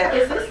good at that.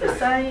 Is this the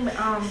same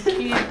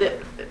cube that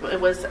it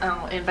was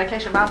in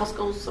Vacation Bible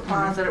School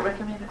supplies that it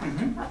recommended?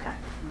 Okay.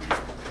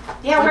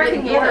 Yeah, We we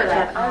didn't can order order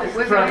that. that.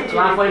 From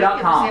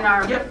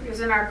Lifeway.com. It was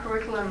in our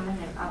curriculum.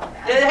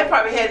 They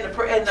probably had the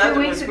 2 other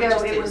weeks ones we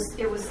ago, just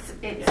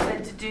did. it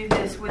said to do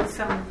this with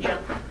some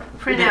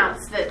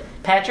printouts that.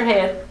 Pat your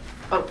head.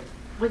 Oh,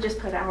 we just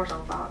put ours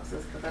on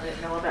boxes because I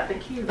didn't know about the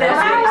cube.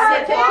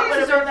 I said What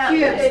would boxes have are been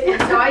cubes, that?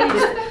 and so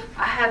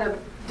I had a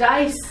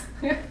dice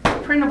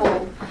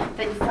printable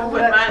that you I fold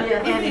wouldn't up.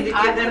 mind, we need to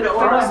I get them to put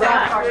order those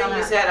that. cards We'll on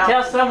use that. that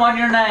Tell on. someone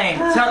your name.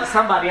 Tell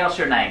somebody else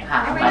your name.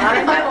 Hi, I'm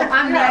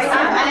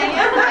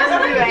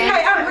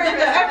Hey, I'm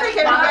Brenda. I think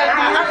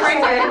I'm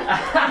Brenda.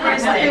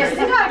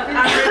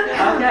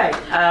 Okay.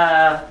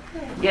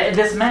 Yeah,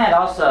 this mat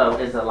also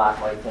is a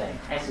Lifeway thing.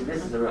 Actually,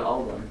 this is a real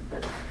old one,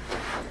 but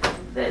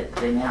that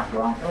they now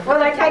grown. Will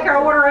they take our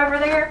order over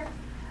there?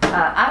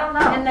 I don't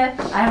know. And I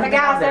haven't the been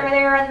guys there. over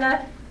there in the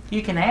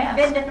You can ask.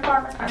 vending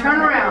department? Turn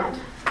around.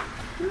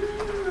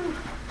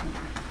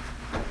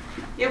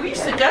 Yeah, we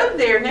used to go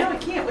there. Now we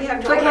can't. We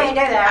have to We order. can't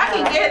do that. I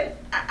can get.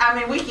 I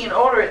mean, we can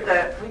order it.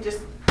 Though we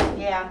just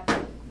Yeah.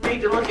 need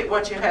to look at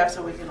what you have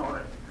so we can order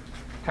it.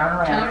 Turn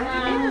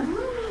around.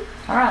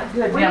 All right,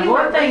 good. Now,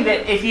 one thing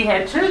that if you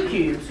had 2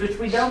 cubes, which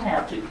we don't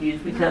have 2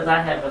 cubes because I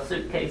have a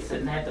suitcase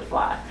and had to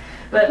fly,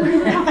 but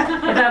if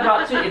I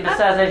brought 2, and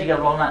besides that, you go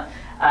roll nut.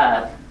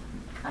 I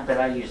bet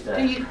I used to.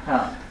 Do you-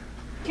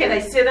 Can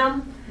they sit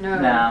on?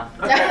 No.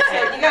 Okay,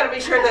 so you got to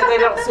be sure that they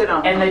don't sit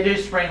on. And they do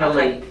spring a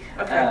leak.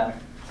 Okay. I'm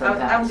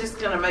Sometimes. just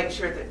gonna make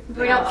sure that.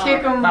 We don't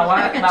kick them. My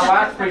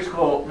wife's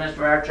preschool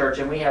minister at our church,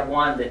 and we have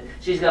one that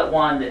she's got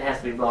one that has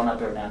to be blown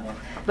up every now and then.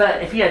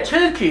 But if you had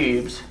 2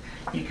 cubes,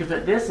 you could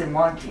put this in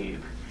 1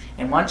 cube,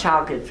 and one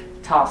child could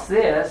toss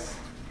this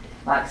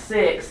like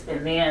 6,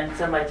 and then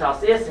somebody toss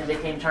this, and they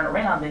can turn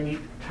around. Then you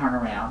turn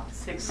around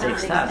 6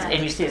 times,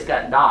 and you see it's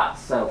got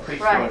dots, so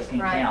preschoolers can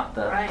count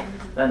the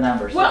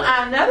numbers. Well,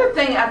 another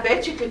thing I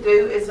bet you could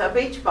do is a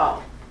beach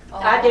ball.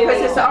 I do.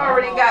 Because it's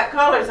already got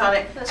colors on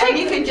it, and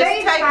you can just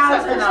Beach tape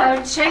balls something are on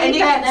it. so And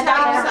you cheap can at the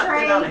tape Dollar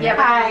something on it. Tree. Yeah,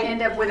 but you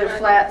end up with a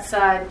flat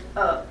side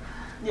up.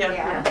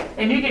 Yeah.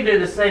 And you can do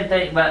the same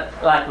thing, but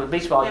like with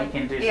beach ball, you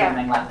can do Yeah.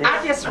 something like this.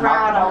 I just and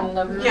ride mark on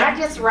them. Yeah. I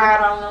just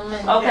ride on them.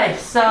 And Okay,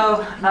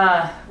 so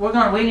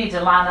we need to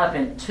line up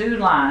in 2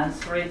 lines,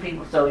 3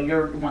 people. So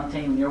you're one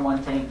team, you're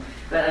one team.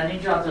 But I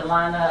need y'all to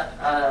line up.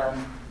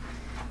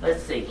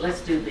 Let's see.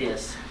 Let's do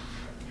this.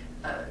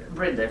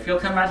 Brenda, if you'll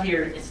come right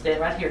here and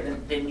stand right here,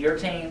 then your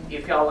team.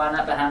 If y'all line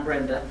up behind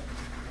Brenda,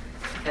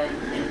 okay,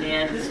 and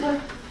then this way.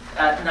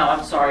 No,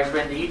 I'm sorry,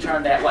 Brenda. You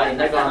turn that way, and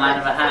they're going to line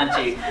up behind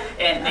you.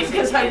 And is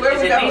it Where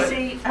we going?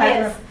 easy?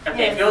 Yes.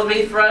 Okay, if you'll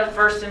be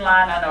first in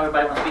line, I know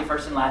everybody wants to be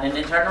first in line, and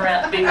then turn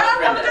around and be with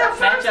Brenda.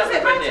 Match up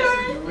with Brenda.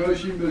 Well,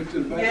 she moved to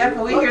the back. Yeah,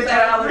 but we hear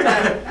that all the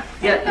time.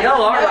 Yeah,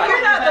 y'all are No, like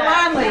you're not the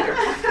line leader.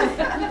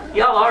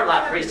 y'all are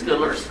like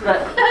preschoolers. But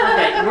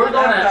okay, we're Oh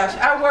gonna. gosh,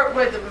 I work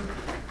with them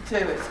too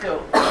at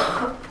school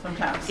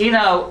sometimes. You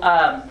know,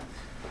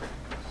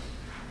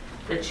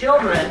 the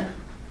children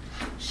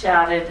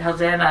shouted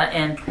Hosanna,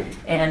 and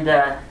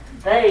that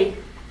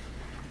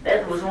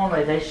was one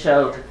way they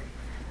showed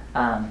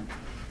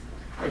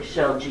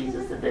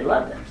Jesus that they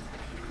loved him.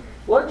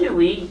 What do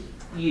we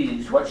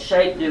use? What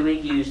shape do we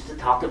use to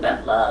talk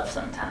about love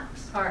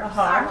sometimes? A A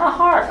heart.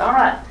 heart. All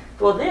right.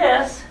 Well,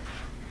 this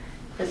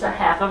is a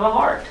half of a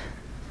heart.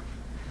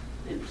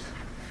 Oops.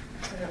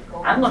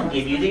 I'm going to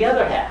give you the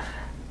other half.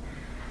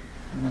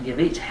 I'm going to give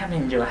each. How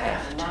many do I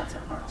have? Lots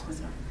of hearts.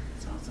 It's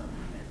also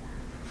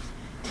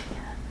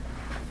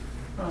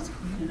I was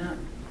cleaning up.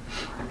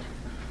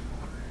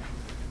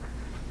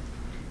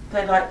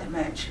 They like to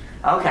match.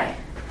 Okay.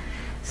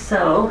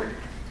 So,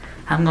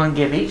 I'm going to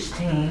give each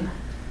team.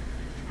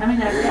 How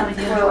many have we got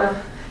again? 12.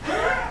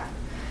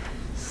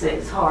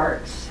 6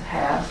 hearts,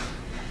 half.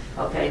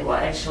 Okay, well,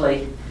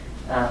 actually,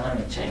 let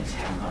me change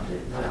how I'm going to do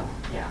it. Well,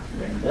 yeah,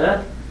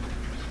 Brenda.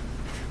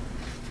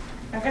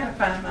 I gotta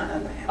find my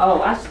other half.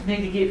 Oh, I just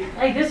need to get.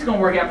 Hey, this is going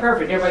to work out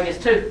perfect. Everybody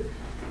gets 2.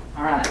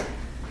 All right.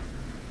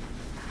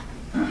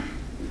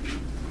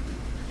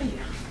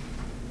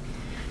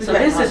 So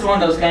this is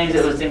one of those games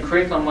that was in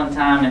curriculum one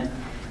time,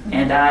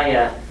 and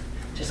I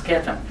just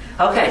kept them.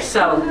 Okay,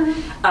 so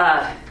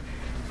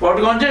what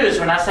we're going to do is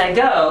when I say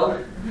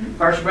go,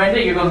 first Brenda,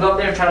 you're going to go up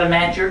there and try to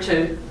match your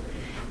 2,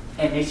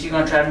 and Lisa, you're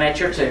going to try to match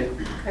your 2.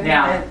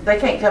 Now, They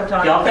can't come to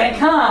y'all can't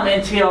come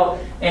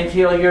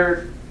until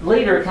your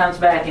leader comes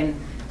back and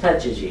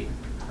touches you.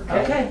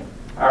 Okay.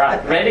 All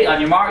right, ready?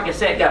 On your mark, get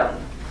set, go.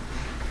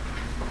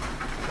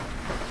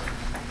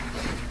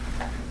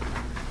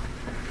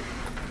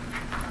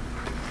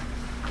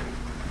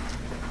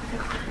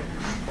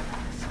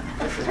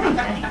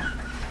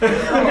 You're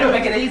gonna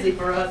make it easy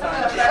for us,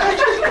 aren't you?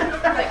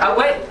 Oh,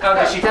 wait.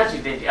 Okay, she touched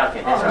you, did you?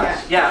 Okay, that's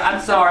right. Yeah, I'm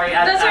sorry.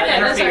 I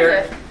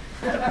interfered.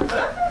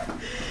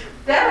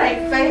 That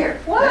ain't fair.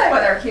 What? That's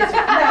what our kids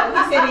would No,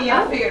 he said he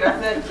interfered. I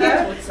said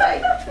kids would say,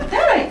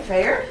 that ain't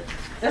fair.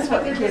 That's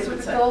what the kids would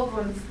With say. the old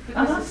ones,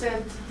 because Uh-huh. it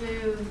said to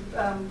do,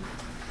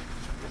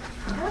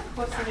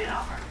 what's the name?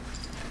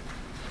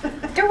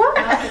 Do what? I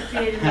have to see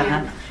it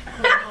again.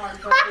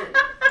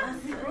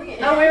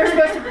 Oh, we were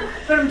supposed to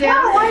put them No,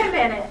 down? wait a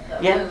minute.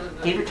 Yeah,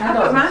 keep it turned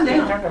Put over. mine Keep it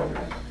down. turned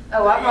over.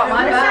 Oh, I brought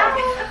mine back.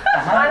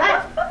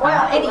 Uh-huh.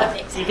 Well,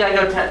 anything. So you gotta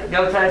go touch. Sorry.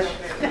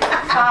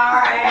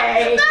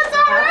 That's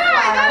all right.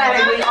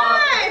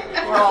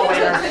 We're all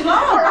winners. Too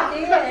long.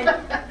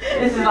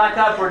 This is like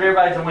Upward.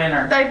 Everybody's a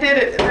winner. They did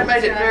it, they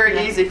made it very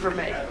easy for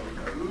me.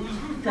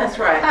 That's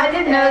right. I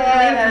didn't know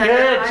that.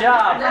 Good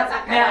job.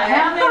 Now,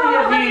 how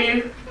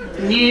many of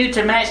you knew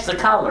to match the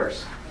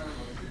colors?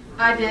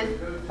 I did.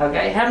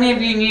 Okay. How many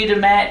of you knew to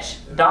match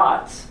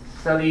dots?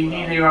 So you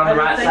knew they were on the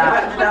right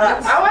side.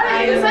 Oh,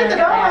 I didn't even say the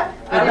dot.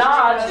 The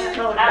dots,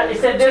 it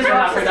said this one,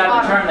 I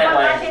forgot to turn that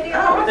way.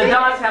 The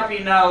dots help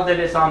you know that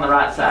it's on the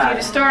right If you'd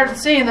have side. started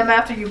seeing them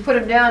after you put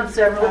them down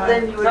several,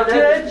 then you would So have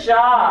good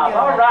job.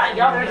 All right,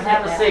 y'all can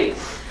have a seat.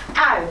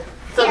 Oh,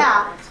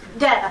 yeah.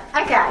 Duh.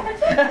 Okay.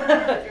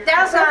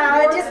 That's all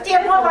right. I just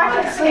didn't want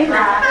I could see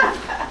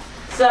right.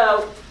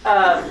 So,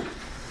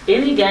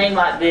 any game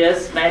like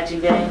this, matching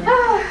game,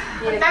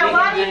 Now,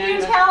 why didn't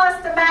you tell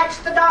us to match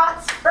the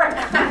dots first?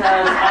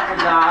 because I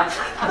forgot.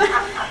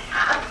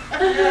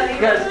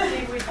 Because,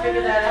 We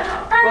figured that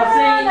out. well,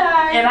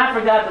 see, and I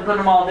forgot to put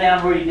them all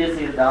down where you did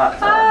see the dots.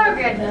 So I Oh,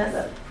 did goodness.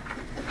 that.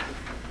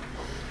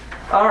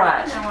 All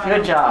right,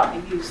 good job.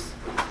 You use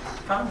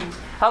phones.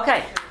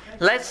 Okay,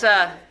 let's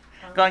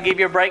going to give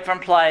you a break from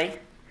play.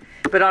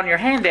 But on your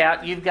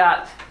handout, you've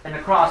got an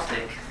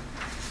acrostic.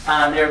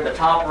 There at the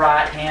top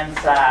right-hand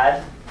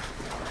side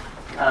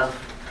of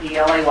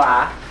ELAY.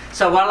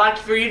 So what I'd like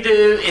for you to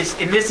do is,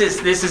 and this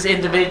is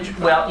individual.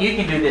 Well, you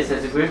can do this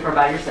as a group or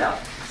by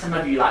yourself. Some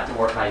of you like to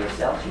work by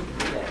yourselves. You can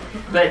do that.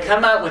 But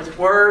come up with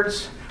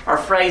words or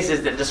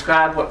phrases that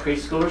describe what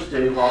preschoolers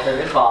do while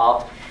they're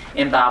involved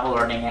in Bible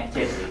learning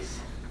activities.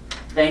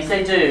 Things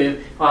they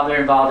do while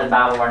they're involved in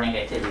Bible learning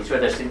activities,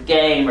 whether it's a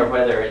game or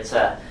whether it's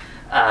a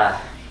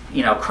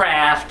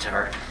craft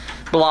or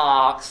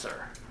blocks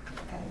or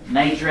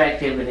nature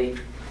activity.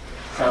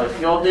 So if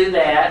you'll do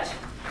that,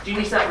 do you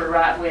need something to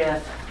write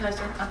with? No,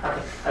 sir.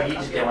 Oh, you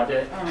just didn't want to do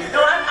it?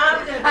 No,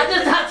 I'm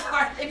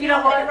sorry. If you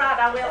don't want to write,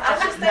 I will. I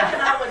was just thinking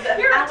I would.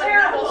 You're a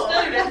terrible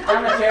student.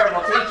 I'm a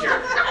terrible teacher.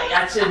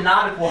 I should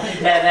not have pointed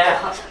that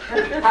out.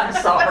 I'm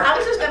sorry. I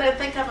was just going to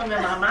think of them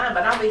in my mind,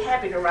 but I'll be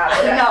happy to write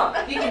it out.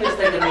 No, you can just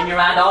think of them in your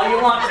mind all you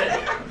want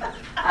to.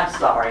 I'm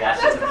sorry. I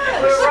shouldn't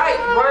have. We're right.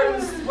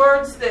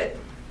 Words that.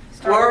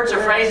 Words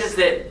or phrases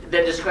that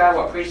describe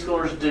what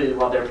preschoolers do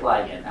while they're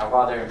playing or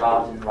while they're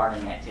involved in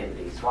learning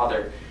activities, while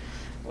they're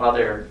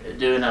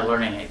doing a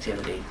learning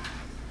activity.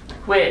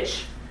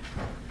 Which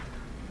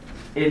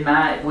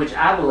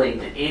I believe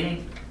that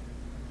any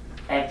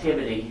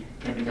activity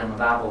can become a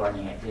Bible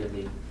learning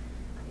activity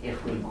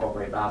if we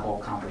incorporate Bible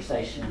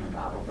conversation,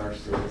 Bible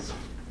verses,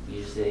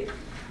 music.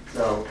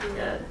 So,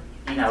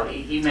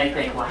 you may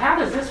think, well, how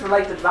does this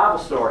relate to the Bible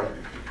story?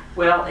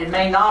 Well, it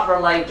may not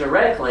relate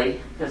directly,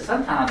 because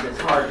sometimes it's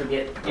hard to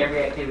get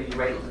every activity to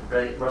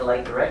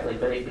relate directly,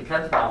 but it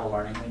becomes Bible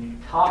learning when you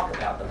talk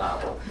about the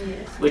Bible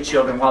with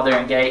children while they're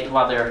engaged,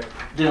 while they're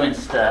doing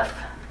stuff.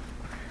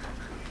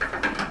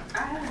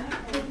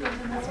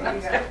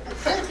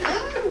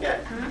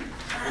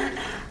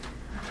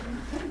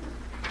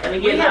 And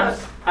again,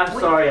 I'm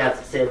sorry I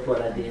said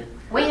what I did.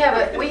 We have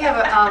a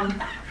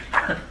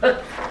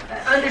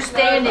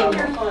understanding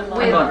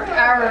with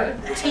our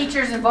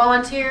teachers and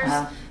volunteers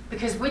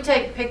because we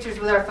take pictures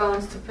with our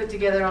phones to put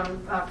together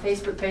on our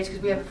Facebook page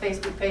because we have a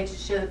Facebook page to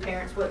show the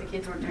parents what the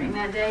kids were doing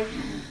that day.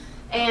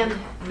 And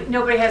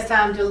nobody has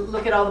time to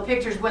look at all the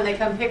pictures when they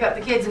come pick up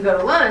the kids and go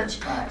to lunch,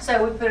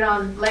 so we put it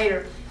on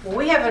later. Well,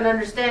 we have an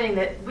understanding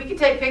that we can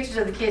take pictures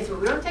of the kids,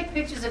 but we don't take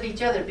pictures of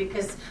each other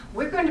because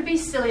we're going to be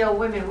silly old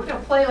women. We're going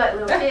to play like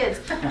little kids.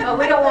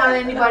 We don't want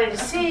anybody to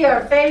see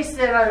our face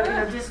that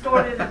are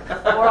distorted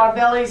or our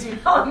bellies, when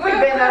we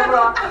bend over,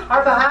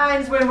 our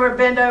behinds when we're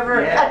bent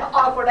over at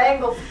awkward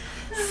angles.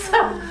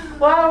 So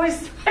we'll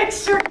always make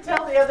sure to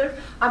tell the other,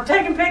 I'm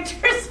taking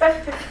pictures.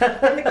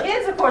 And the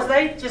kids, of course,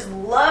 they just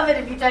love it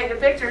if you take a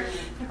picture.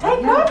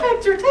 Take my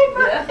picture, take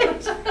my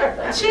picture.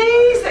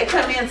 Cheese, they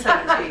come in some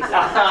cheese.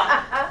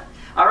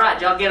 All right,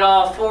 y'all get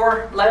all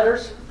 4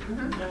 letters?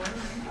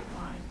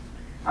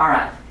 All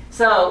right.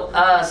 So,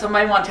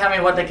 somebody want to tell me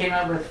what they came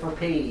up with for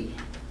P?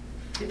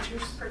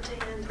 Pictures.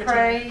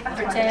 Pray,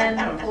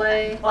 pretend,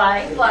 play.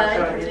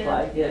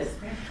 Play, yes.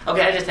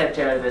 Okay, I just have to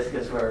tell you this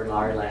because we're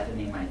already laughing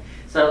anyway.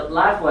 So,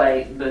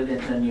 Lifeway moved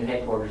into a new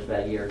headquarters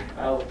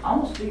about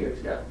almost 2 years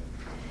ago.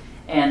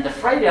 And the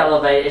freight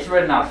elevator, it's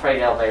really not a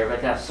freight elevator, but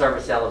kind of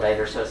service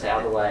elevator, so it's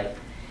out of the way.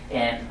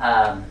 And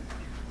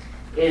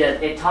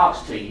it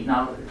talks to you.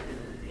 Have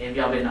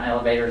y'all been in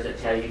elevators that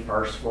tell you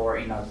first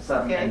floor,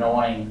 some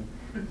annoying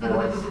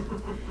voice?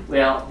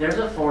 Well, there's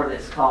a floor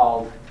that's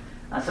called,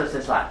 so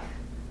it's like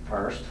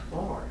first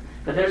floor.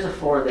 But there's a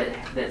floor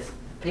that's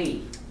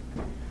P.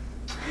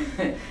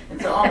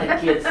 And so only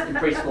kids and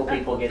preschool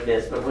people get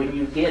this, but when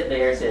you get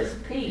there, it says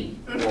P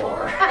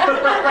floor.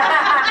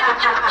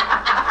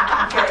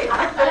 Okay.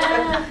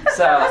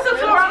 So What's the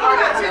floor? I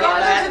got 2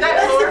 letters to that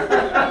floor.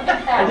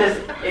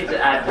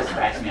 it just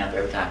cracks me up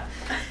every time.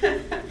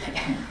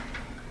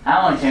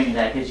 I only tell you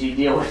that because you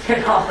deal with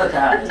it all the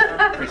time.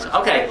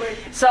 Okay,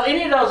 so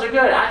any of those are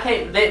good.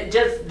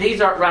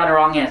 These aren't right or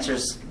wrong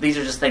answers. These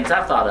are just things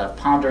I've thought of.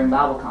 Pondering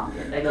Bible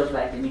content. That goes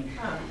back to me.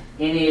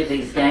 Any of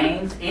these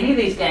games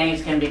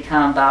can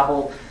become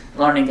Bible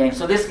learning games.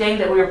 So this game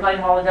that we were playing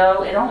a while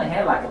ago, it only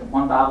had like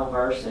one Bible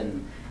verse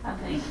and I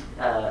think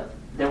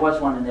there was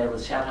one in there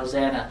with Shout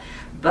Hosanna,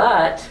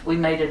 but we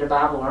made it a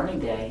Bible learning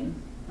game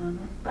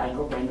by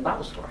incorporating the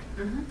Bible story.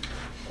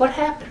 What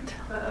happened?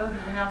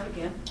 Went off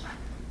again.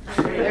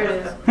 There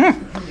it is.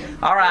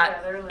 All right,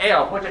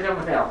 L. What you doing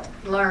with L?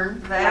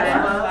 Learn,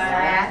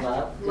 Laugh,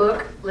 Love.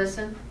 look,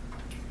 listen.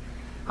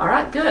 All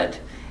right, good.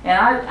 And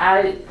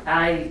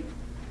I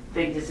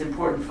think it's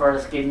important for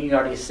us. Again, you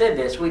already said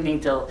this. We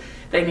need to laugh.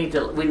 They need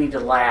to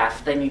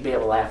be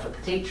able to laugh with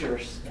the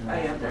teachers and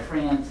laugh with their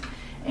friends,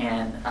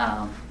 and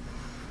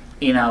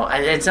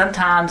and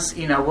sometimes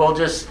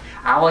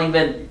I'll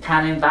even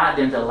kind of invite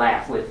them to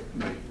laugh with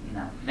me.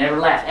 Never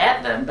laugh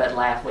at them, but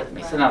laugh with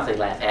me. Sometimes they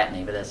laugh at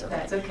me, but that's okay.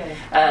 That's okay.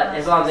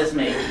 As long as it's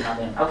me, not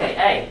them. Okay,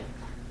 A.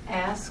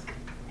 Ask.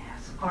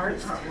 Art.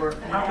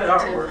 Artwork. I put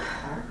artwork.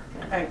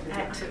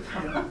 Active.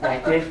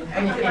 Active.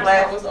 And you can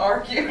laugh was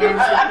argue.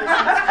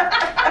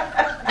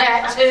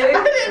 That too.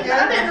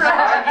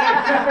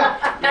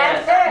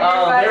 Yes.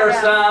 Oh, there were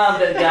some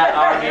that got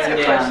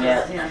argued down.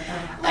 Yes.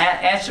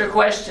 Answer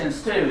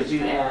questions too as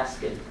you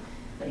ask and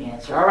they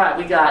answer. All right,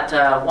 we got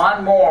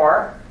one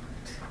more.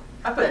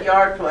 I put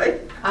yard play.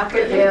 I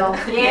could yell.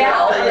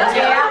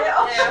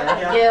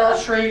 Yell,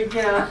 shriek,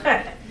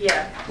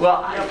 yeah.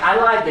 Well, I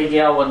like the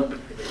yell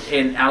one,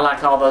 and I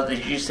like all those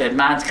that you said.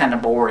 Mine's kind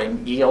of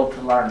boring. Yield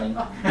to learning.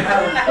 I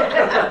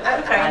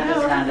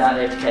just kind of got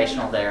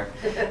educational there.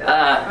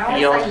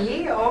 Yield.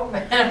 Yield.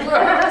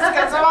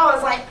 Because I'm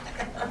always like.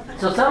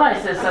 So somebody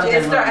said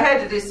something. I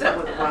had to do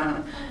something with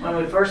one. When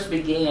we first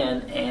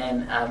began,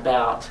 and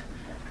about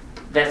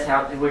that's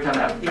how we're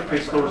talking about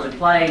preschoolers and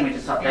playing. We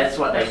just thought that's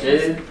what they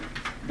do.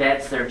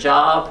 That's their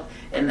job.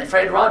 And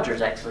Fred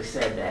Rogers actually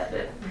said that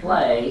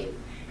play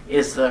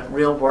is the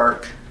real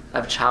work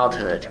of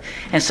childhood.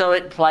 And so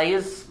play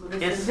is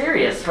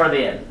serious for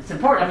them. It's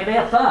important. I mean, they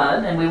have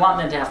fun, and we want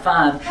them to have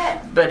fun,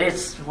 but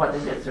it's what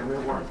it is. It's the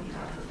real work.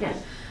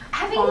 Yes?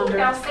 Have you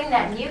guys seen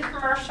that new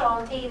commercial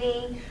on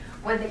TV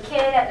with the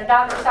kid at the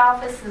doctor's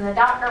office and the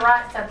doctor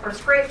writes a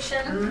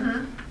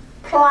prescription?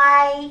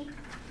 Play.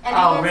 And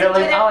Oh,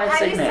 really? Oh, I've have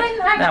seen you that. seen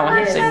that? No, I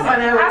haven't seen that.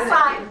 I was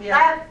like,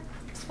 that's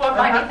what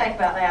made me think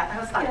about that. I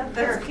was like,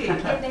 that's cute.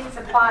 the kid needs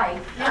to play.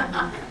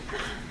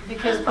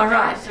 Because All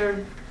right. parents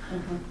are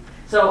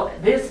So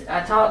this,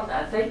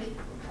 I think,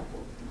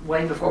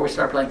 way before we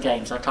started playing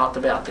games, I talked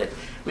about that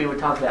we would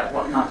talk about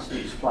what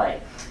constitutes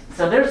play.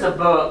 So there's a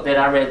book that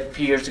I read a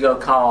few years ago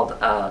called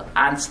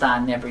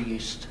Einstein Never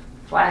Used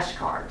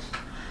Flashcards.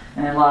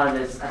 And a lot of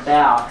it's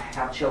about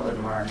how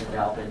children learn,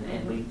 develop,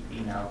 and we,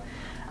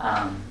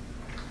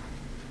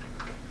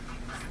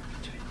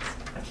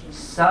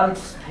 some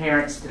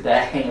parents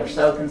today are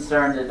so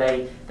concerned that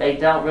they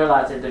don't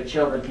realize that their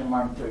children can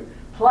learn through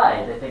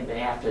play. They think they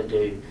have to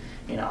do,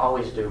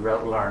 always do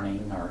rote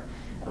learning or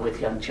with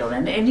young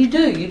children. And you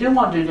do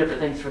want to do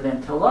different things for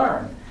them to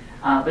learn.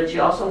 But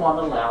you also want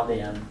to allow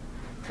them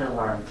to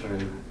learn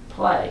through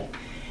play.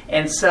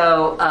 And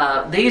so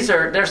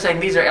they're saying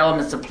these are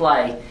elements of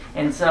play.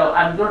 And so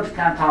I'm going to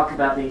kind of talk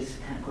about these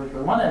kind of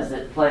quickly. One is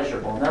that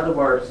pleasurable. In other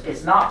words,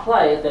 it's not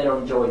play if they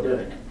don't enjoy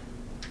doing it.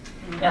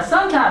 Now,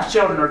 sometimes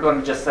children are going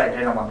to just say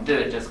they don't want to do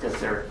it just because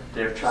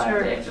they're trying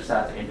to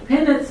exercise their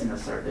independence and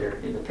assert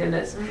their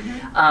independence.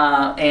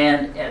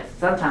 And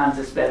sometimes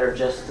it's better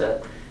just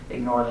to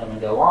ignore them and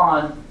go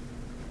on.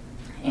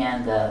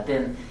 And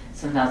then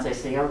sometimes they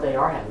say, oh, they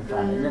are having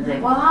fun. And then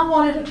they, well, I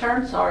wanted a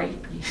turn. Sorry,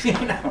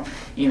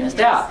 you missed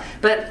out.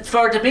 But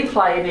for it to be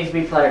play, it needs to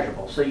be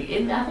pleasurable. So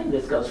and I think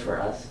this goes for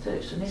us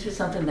too. So it needs to be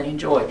something they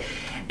enjoy.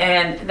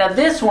 And now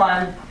this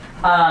one,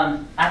 I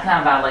kind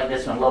of violate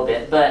this one a little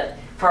bit, but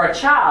for a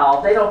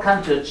child, they don't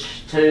come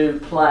to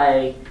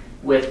play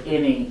with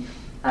any.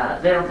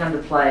 They don't come to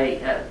play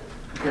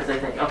because they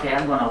think, okay,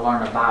 I'm going to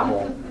learn a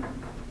Bible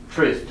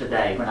truth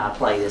today when I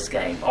play this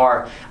game,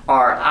 or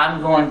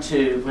I'm going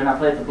to, when I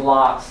play the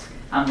blocks,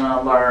 I'm going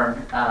to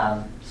learn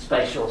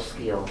spatial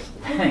skills.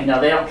 They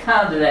don't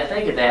come to that,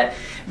 think of that.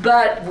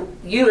 But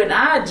you and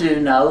I do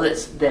know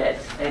that,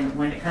 and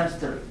when it comes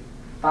to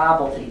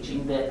Bible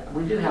teaching, that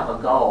we do have a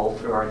goal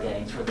through our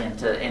games for them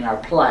to, in our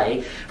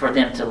play, for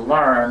them to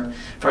learn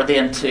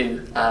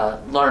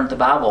the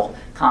Bible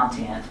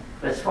content.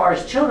 But as far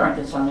as children are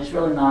concerned, it's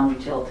really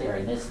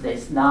non-utilitarian.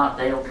 It's not,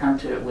 they don't come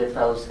to it with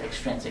those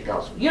extrinsic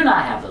goals. You and I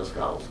have those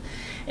goals.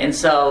 And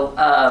so,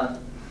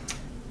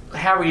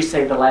 however you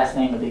say the last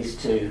name of these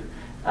two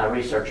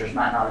researchers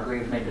might not agree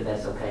with me, but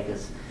that's okay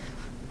because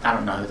I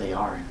don't know who they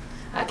are.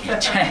 I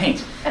can't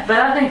change. But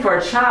I think for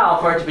a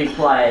child, for it to be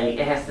play,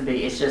 it has to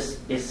be,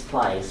 it's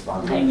play, it's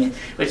spontaneous,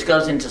 which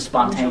goes into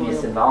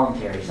spontaneous and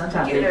voluntary.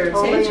 Sometimes they're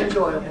totally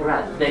enjoyable.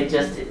 Right. They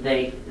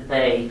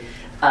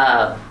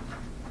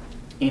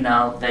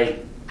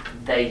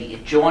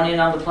join in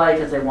on the play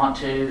because they want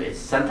to.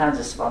 Sometimes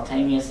it's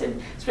spontaneous,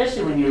 and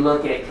especially when you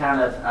look at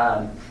kind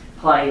of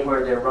play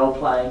where they're role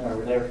playing or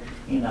they're,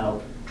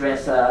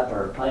 dress up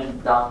or playing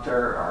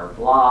doctor or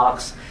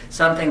blocks,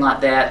 something like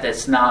that.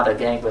 That's not a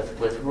game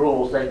with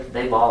rules.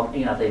 They want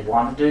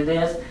to do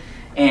this,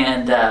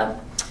 and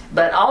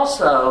but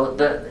also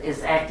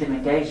is active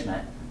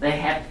engagement.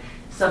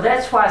 So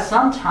that's why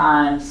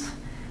sometimes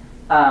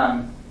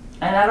and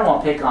I don't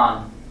want to pick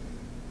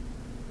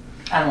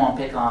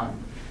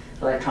on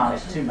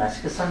electronics too much,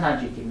 because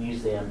sometimes you can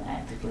use them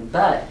actively,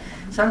 but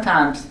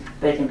sometimes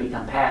they can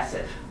become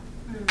passive.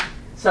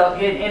 So,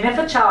 and if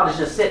a child is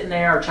just sitting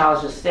there, or a child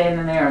is just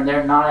standing there, and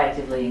they're not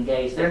actively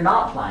engaged, they're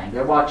not playing.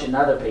 They're watching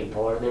other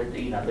people, or they're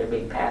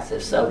being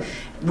passive. So,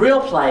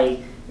 real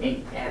play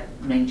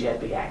means you have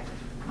to be active,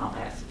 not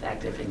passive.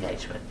 Active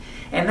engagement,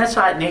 and that's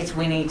why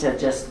we need to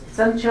just.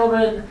 Some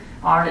children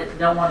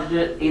don't want to do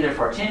it either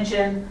for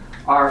attention,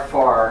 or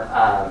for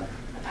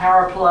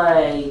power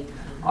play,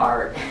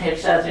 or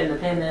exercise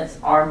independence,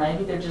 or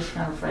maybe they're just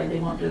kind of afraid they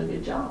won't do a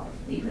good job.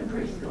 Even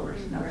preschoolers,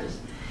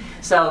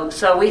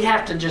 So we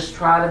have to just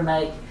try to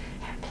make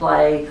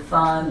play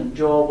fun,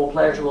 enjoyable,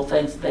 pleasurable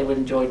things that they would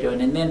enjoy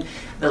doing. And then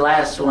the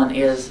last one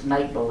is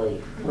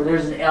make-believe. Well,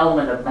 there's an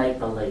element of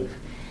make-believe.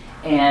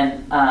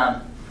 And,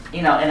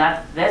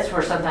 that's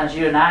where sometimes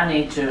you and I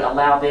need to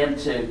allow them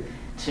to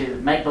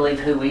make-believe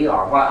who we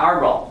are, what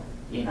our role,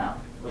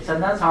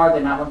 Sometimes it's hard.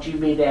 They might want you to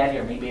be daddy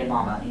or me be a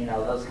mama,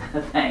 those kind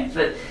of things.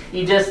 But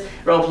you just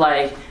role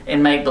play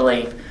and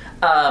make-believe.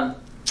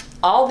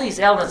 All these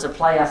elements of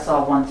play I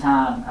saw one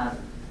time a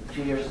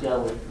few years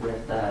ago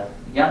with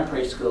young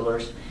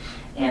preschoolers,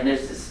 and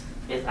there's this.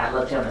 I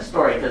love telling the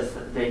story because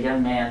the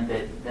young man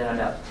that I'm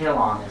about to tell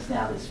on is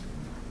now this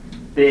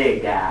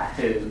big guy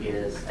who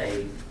is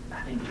I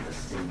think he's a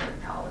senior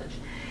in college,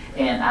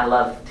 and I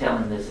love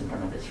telling this in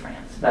front of his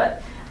friends.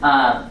 But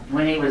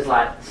when he was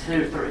like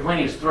 2, 3, when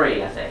he was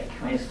 3, I think,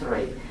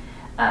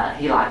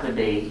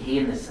 he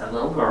and this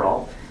little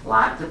girl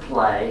liked to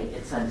play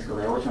at Sunday school.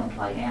 They always want to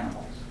play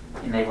animals.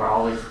 And they were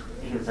always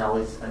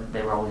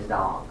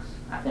dogs.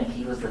 I think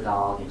he was the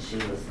dog and she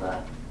was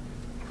the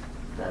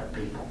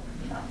people,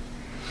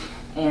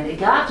 And it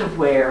got to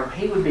where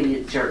he would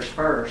be at church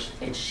first,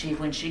 and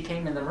when she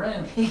came in the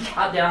room, he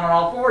got down on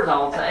all fours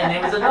all the time, and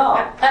it was a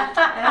dog. And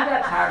I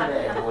got tired of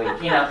that every week,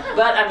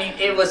 But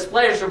it was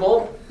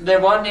pleasurable. There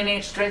wasn't any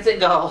extrinsic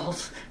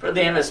goals for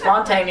them. It was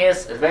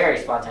spontaneous, very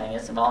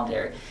spontaneous and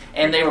voluntary.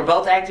 And they were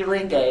both actively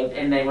engaged,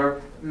 and they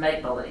were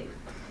make-believe.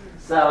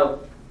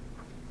 So,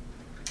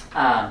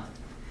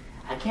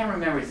 I can't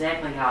remember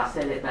exactly how I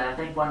said it, but I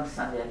think one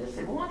Sunday I just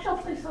said, well, why don't y'all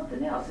play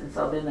something else? And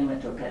so then they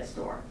went to a pet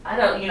store. I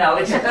don't,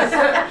 it's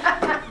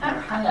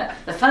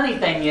just, the funny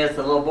thing is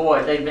the little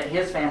boy,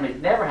 his family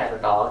never had a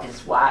dog.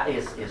 His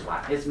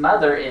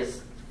mother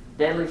is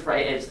deadly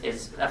afraid,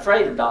 is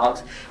afraid of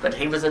dogs, but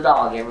he was a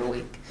dog every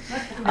week.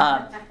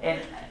 And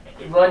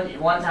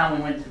one time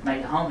we went to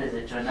make a home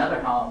visit to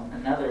another home,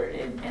 another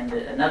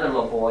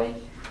little boy,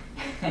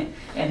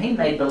 and he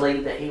made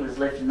believe that he was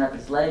lifting up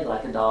his leg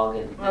like a dog,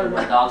 and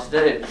what dogs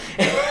do.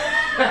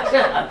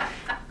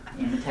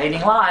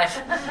 Imitating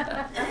life.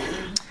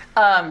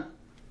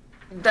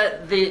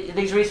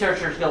 These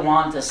researchers go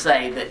on to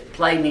say that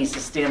play needs to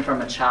stem from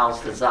a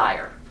child's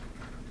desire.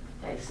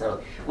 Okay,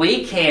 so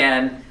we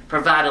can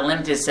provide a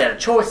limited set of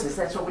choices.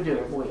 That's what we do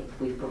every week.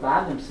 We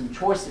provide them some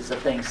choices of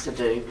things to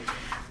do.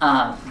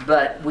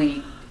 But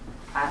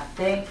I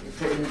think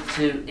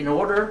in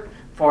order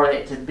for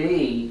it to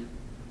be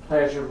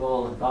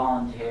pleasurable and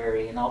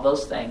voluntary and all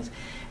those things,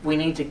 we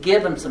need to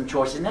give them some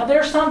choices. Now, there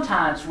are some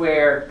times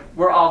where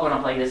we're all going to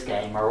play this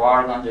game, or we're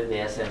all going to do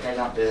this, and if they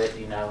don't do it,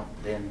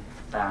 then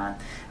fine.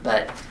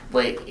 But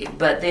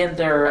then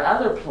there are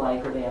other play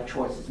where they have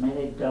choices. Maybe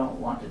they don't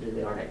want to do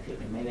the art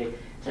activity.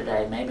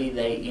 Maybe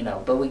they,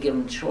 but we give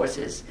them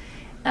choices,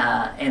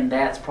 and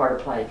that's part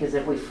of play. Because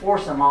if we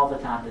force them all the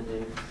time to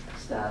do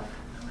stuff,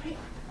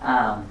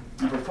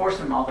 if we force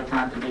them all the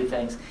time to do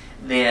things,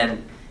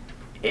 then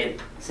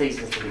it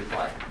ceases to be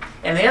play.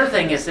 And the other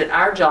thing is that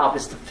our job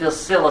is to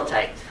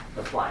facilitate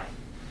the play.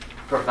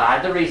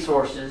 Provide the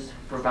resources,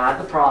 provide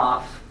the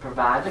props,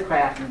 provide the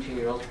craft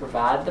materials,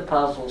 provide the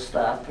puzzle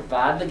stuff,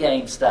 provide the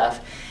game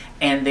stuff,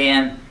 and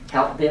then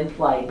help them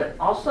play. But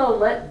also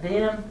let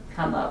them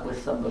come up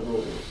with some of the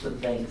rules and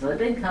things. Let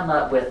them come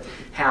up with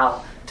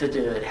how to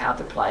do it, how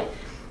to play.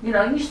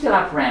 You still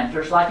have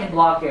parameters, like in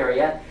block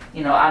area.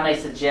 I may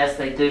suggest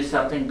they do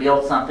something,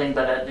 build something,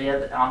 but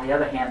on the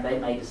other hand, they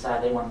may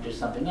decide they want to do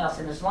something else.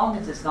 And as long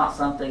as it's not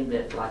something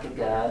that, like a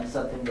gun,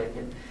 something that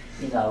can,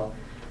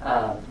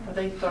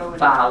 they throw it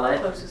violate,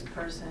 at the closest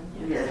person.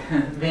 Yes.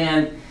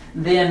 Yeah,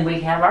 then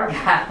we have our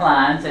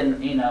guidelines.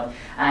 And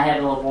I had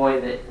a little boy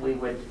that we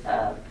would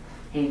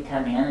he'd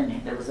come in,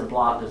 and there was a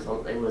block.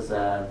 It was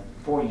a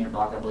 4-unit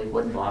block, I believe,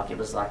 wooden block. It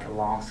was like a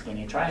long,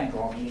 skinny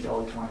triangle, and he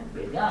always wanted to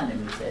be a gun.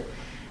 And we said,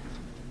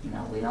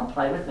 we don't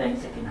play with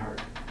things that can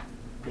hurt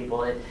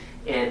people at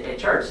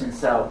church. And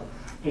so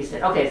he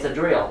said, okay, it's a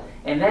drill.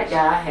 And that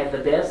guy had the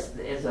best,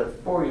 as a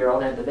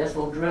 4-year-old, had the best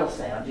little drill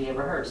sound you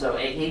ever heard. So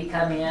he'd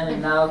come in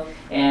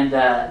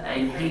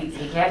and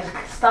he had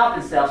to stop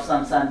himself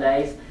some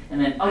Sundays, and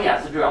then, oh yeah,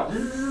 it's a drill.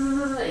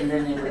 And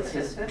then it was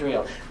his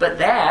drill. But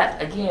that,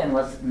 again,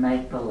 was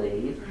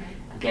make-believe.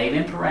 I gave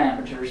him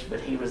parameters, but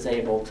he was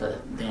able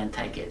to then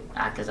take it,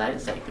 because I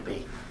didn't say it could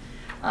be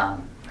a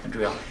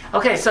drill.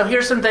 Okay, so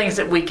here's some things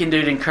that we can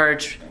do to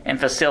encourage and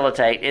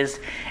facilitate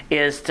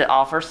is to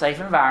offer safe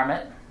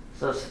environment.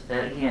 So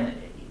again,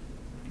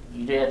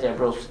 you do have to have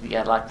rules,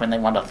 like when they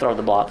want to throw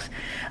the blocks.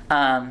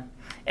 And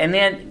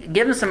then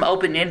give them some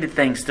open-ended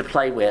things to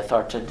play with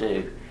or to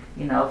do.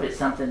 If it's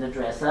something to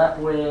dress up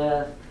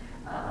with,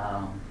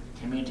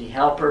 community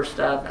helper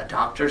stuff, a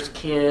doctor's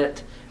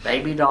kit,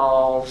 baby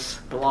dolls,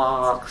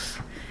 blocks,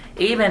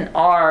 even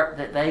art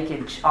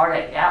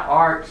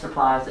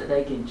supplies that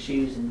they can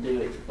choose and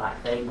do it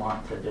like they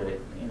want to do it.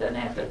 It doesn't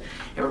have to.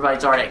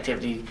 Everybody's art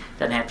activity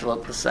doesn't have to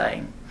look the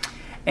same.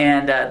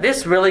 And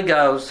this really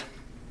goes,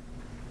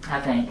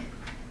 I think,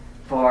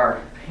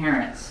 for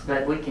parents,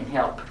 but we can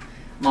help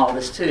all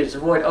this too, is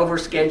avoid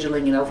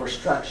overscheduling and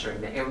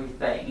overstructuring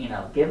everything.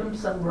 Give them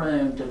some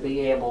room to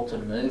be able to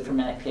move from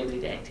activity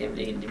to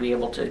activity and to be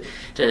able to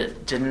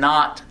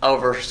not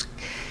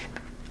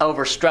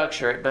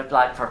overstructure it. But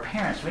like for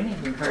parents, we need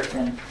to encourage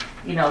them.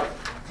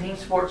 Team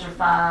sports are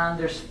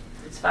fine.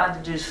 It's fine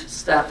to do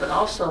stuff, but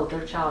also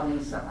their child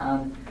needs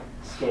some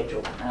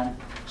unscheduled,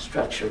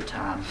 unstructured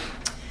time.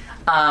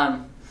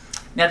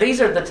 Now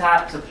these are the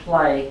types of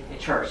play at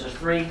church.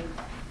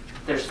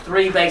 There's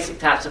three basic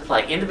types of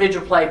play: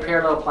 individual play,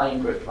 parallel play,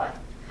 and group play.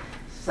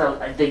 So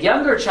the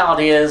younger child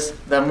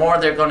the more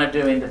they're going to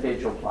do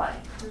individual play.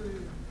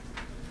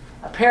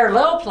 A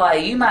parallel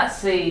play, you might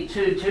see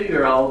two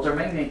 2-year-olds or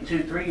maybe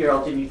 2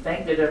 3-year-olds, and you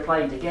think that they're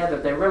playing together.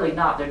 They're really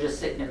not. They're just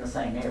sitting in the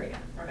same area.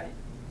 Right.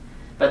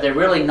 But they're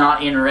really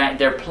not interacting.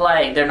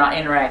 They're not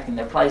interacting.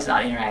 Their play's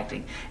not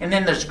interacting. And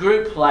then there's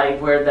group play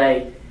where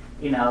they,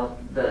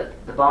 the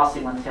bossy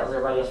one tells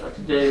everybody else what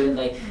to do, and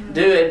they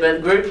do it.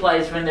 But group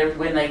plays when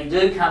they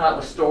do come up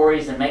with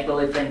stories and make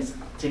believe things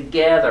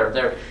together.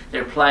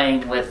 They're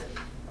playing with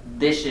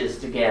dishes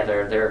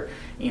together. They're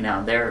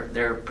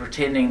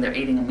pretending they're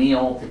eating a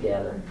meal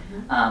together.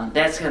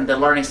 That's kind of the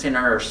learning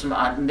center.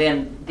 And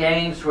then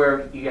games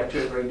where you got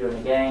 2 or 3 doing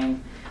a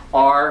game,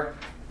 or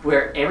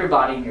where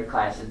everybody in your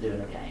class is doing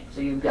a game.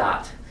 So you've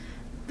got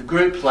the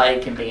group play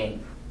can be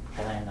in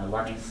a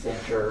learning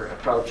center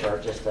approach, or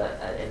just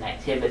an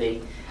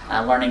activity,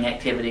 a learning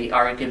activity,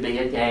 or it could be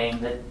a game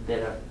that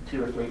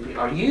 2 or 3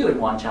 people, or you and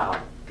one child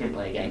can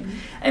play a game.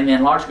 And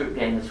then large group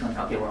game is when,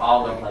 we're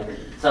all going to play.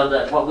 So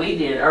what we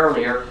did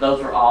earlier,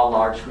 those were all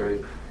large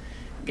group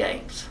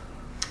games.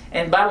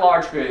 And by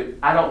large group,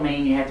 I don't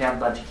mean you have to have a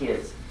bunch of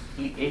kids.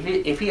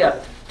 If you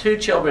have 2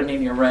 children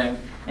in your room,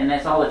 and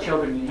that's all the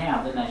children you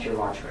have, then that's your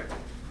large group.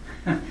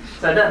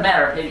 So it doesn't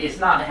matter. It's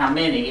not how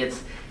many.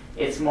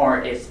 It's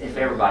more if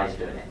everybody's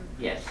doing it.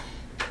 Yes.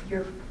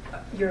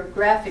 Your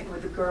graphic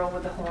with the girl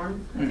with the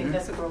horn. I think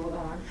that's a girl with a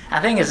horn.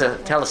 I think it's a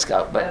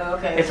telescope, but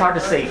it's hard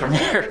to see from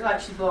It here. looks like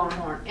she's blowing a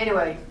horn.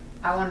 Anyway,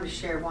 I wanted to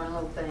share one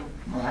little thing.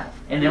 All right.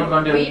 And then we're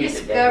going to do a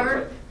music day. We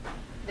discovered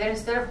that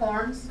instead of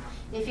horns,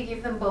 if you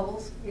give them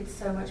bubbles, it's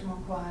so much more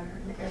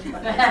quieter. And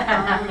everybody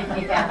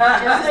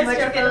just as much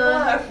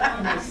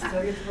fun. And they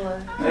still get the blow.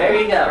 There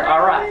you go.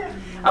 All right.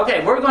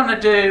 Okay, we're going to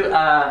do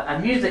a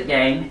music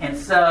game, and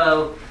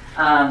so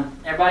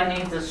everybody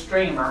needs a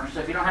streamer. So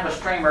if you don't have a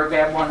streamer,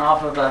 grab one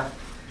off of a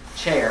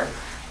chair.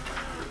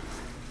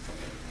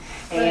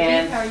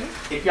 And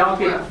if y'all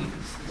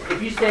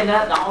if you stand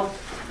up,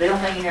 they don't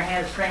think in your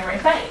hand a streamer. In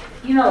fact,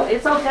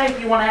 it's okay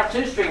if you want to have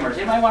 2 streamers.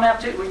 Anybody want to have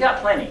 2? We've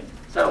got plenty.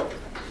 So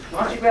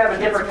why don't you grab a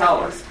different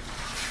color?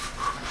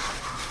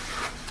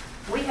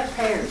 We have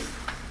pairs.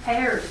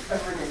 Pairs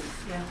over there.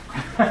 Yeah.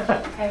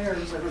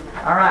 Pairs over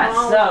there. All right,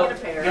 so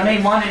you'll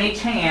need one in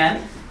each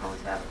hand.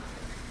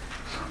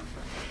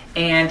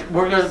 And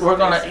we're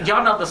gonna.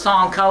 Y'all know the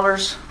song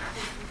Colors?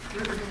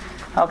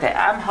 Okay,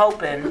 I'm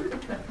hoping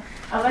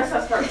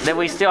that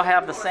we still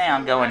have the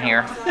sound going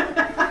here.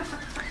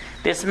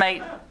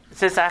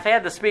 Since I've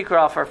had the speaker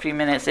off for a few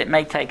minutes, it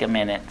may take a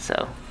minute.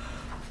 So.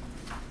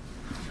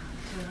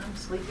 I'm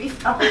sleepy. Is it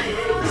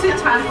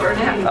time for a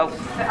nap? Oh,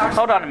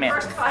 hold on a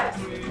minute.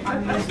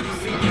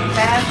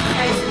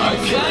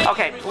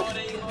 Okay.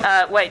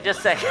 Wait, just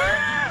a second.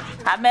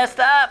 I messed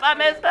up.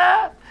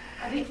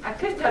 I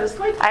couldn't go to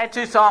sleep. I had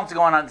 2 songs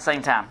going on at the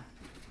same time.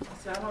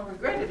 So I don't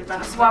regret it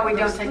about it. That's why we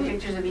don't take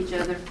pictures of each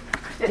other.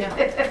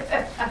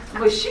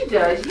 Well, she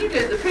does. You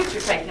do the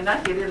picture taking.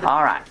 I get it.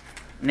 All right.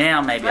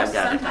 Now maybe I've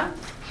got it.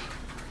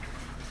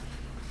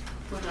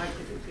 Would like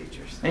to do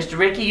pictures. Mr.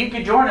 Ricky, you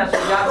could join us.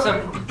 We've got some.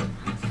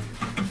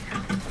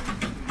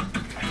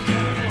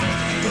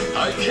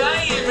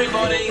 Okay,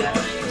 everybody,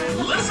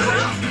 listen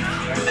up.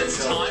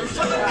 It's time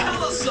for the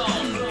colour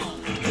song,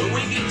 where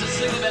we get to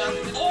sing about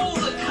all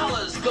the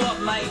colours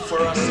God made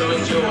for us to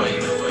enjoy.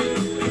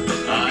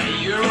 Are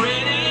you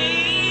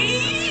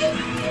ready?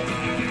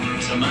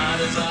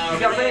 Tomatoes are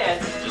red,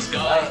 the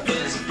sky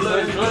is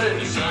blue,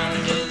 the sun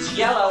is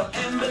yellow,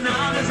 and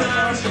bananas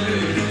are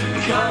too.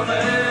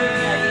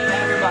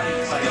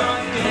 Colours,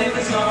 God gave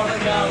us all the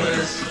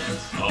colours.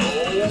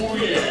 Oh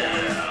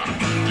yeah.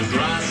 The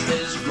grass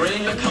is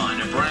green, but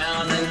kind of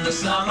brown in the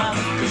summer,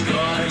 'cause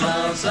God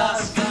loves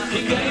us.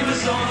 He gave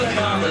us all the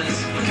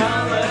colours.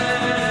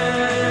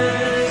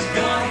 Colours.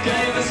 God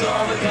gave us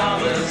all the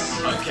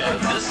colours. Okay,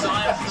 this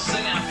time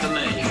sing after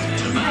me.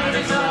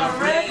 Tomatoes are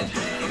red.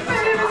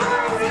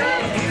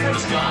 The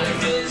sky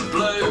is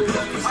blue.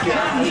 I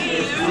can't hear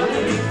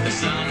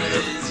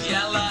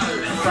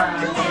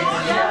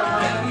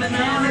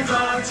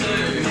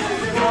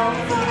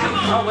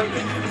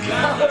wait.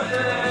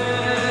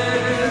 Colors,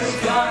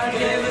 God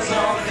gave us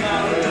all the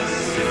colors.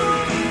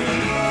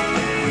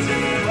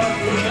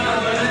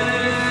 Colors,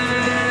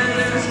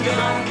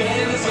 God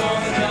gave us all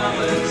the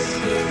colors.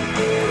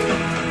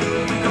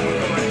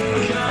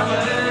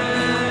 Colors,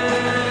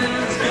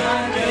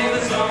 God gave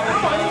us all the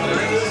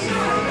colors.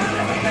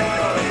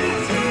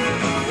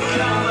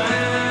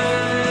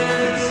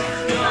 Colors,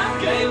 God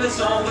gave us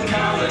all the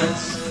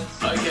colors.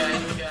 Okay,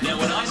 now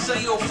when I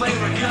say your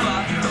favorite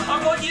color,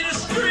 I want you to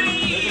scream.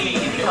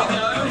 Here we go.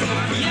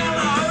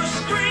 Yellow,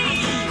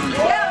 scream.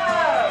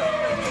 Yellow.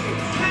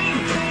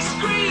 Pink,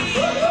 scream.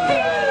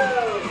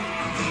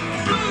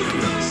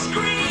 Blue,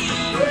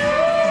 scream.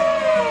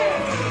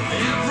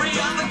 Every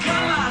other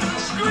color,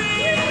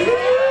 scream.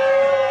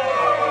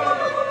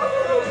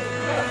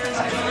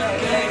 God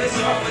gave us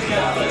all the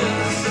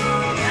colors.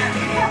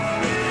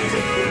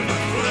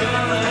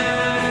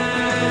 Colors,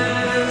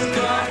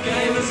 God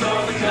gave us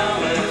all the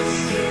colors.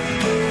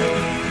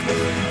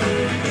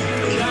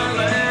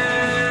 Colors,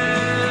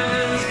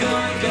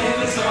 God gave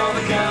us all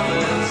the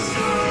colors.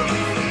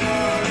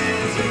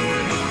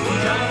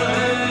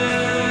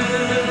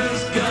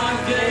 Colors, God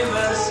gave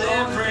us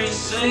every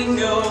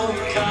single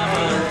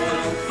color.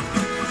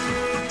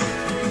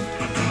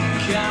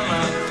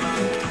 Color,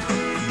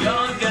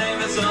 God gave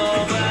us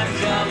all the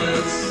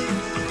colors.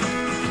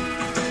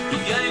 He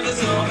gave us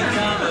all the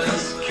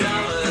colors.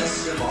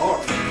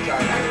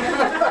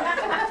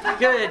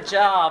 Good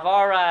job.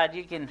 All right,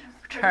 you can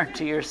return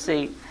to your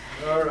seat.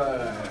 All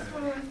right.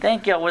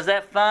 Thank you. Was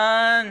that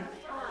fun?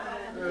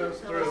 Let's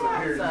throw it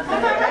here.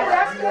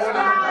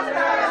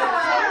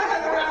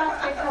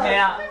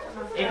 Now,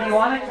 if you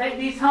want to take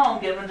these home,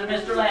 give them to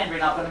Mr. Landry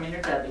and I'll put them in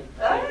your cubby.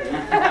 And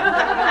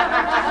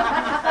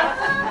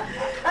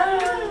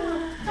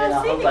I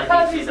hope I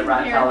can see the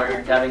right color in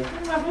your cubby.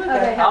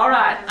 All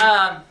right.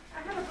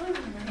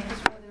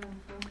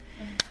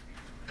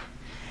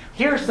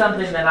 Here's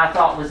something that I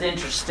thought was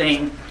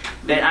interesting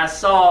that I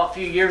saw a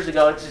few years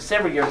ago, it's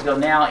several years ago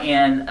now,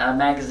 in a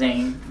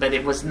magazine, but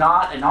it was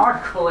not an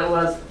article, it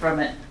was from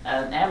an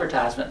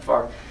advertisement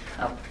for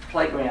a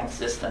playground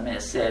system. And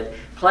it said,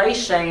 play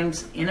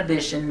shames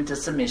inhibition to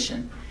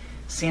submission,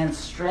 sends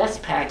stress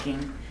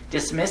packing,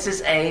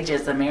 dismisses age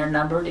as the mere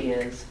number it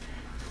is,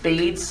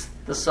 feeds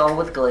the soul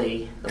with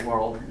glee, the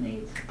world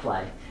needs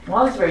play. And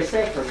while it's very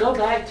secular, go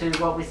back to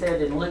what we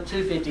said in Luke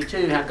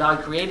 2:52, how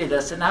God created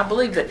us. And I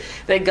believe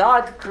that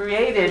God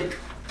created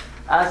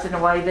us in a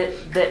way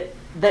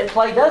that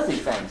play does these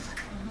things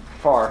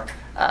for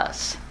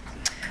us.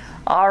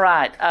 All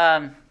right.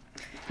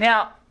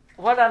 Now,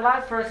 what I'd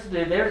like for us to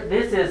do,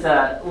 this is,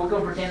 we're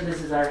going to pretend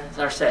this is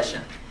our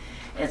session.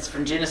 It's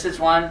from Genesis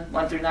 1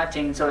 through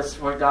 19, so it's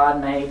where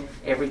God made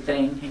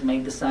everything. He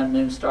made the sun,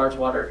 moon, stars,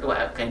 water. Well,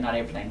 okay, not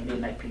everything. He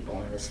didn't make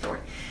people in this story.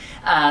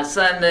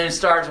 Sun, moon,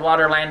 stars,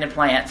 water, land, and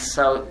plants.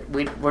 So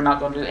we're not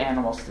going to do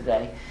animals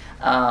today,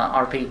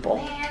 or people.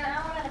 Man, I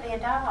wanted to be a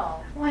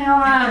dog.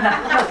 Well,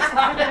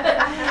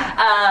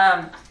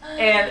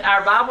 and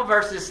our Bible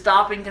verse is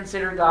stop and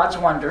consider God's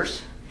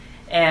wonders.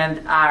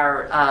 And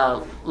our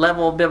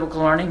level of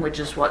biblical learning, which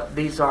is what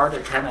these are to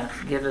kind of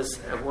give us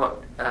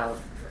what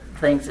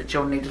things that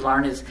children need to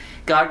learn, is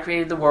God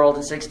created the world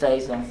in 6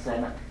 days, and on the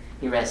seventh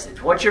He rested.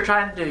 What you're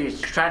trying to do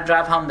is try to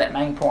drive home that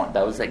main point,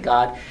 though, is that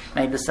God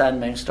made the sun,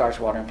 moon, stars,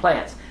 water, and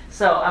plants.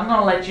 So I'm going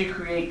to let you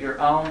create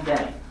your own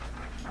game.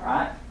 All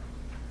right?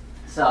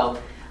 So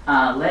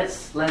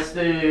let's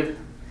do.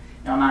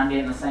 Don't mind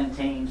being the same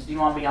teams. Do you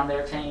want to be on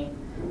their team?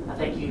 I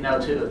think you know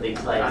two of these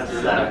ladies.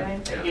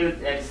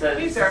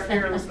 He's our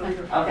fearless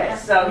leader. Okay,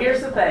 so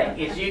here's the thing: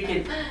 is you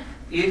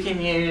can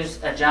use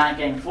a giant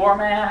game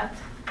format.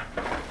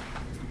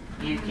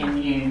 You can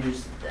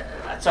use.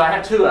 So I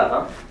have two of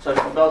them. So if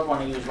you both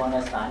want to use one,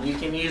 that's fine. You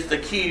can use the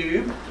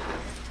cube.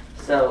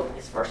 So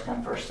it's first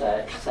come, first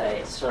serve.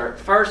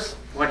 First,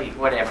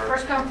 whatever.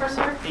 First come, first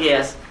serve?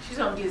 Yes. She's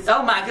gonna get.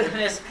 Oh my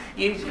goodness! I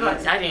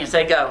didn't even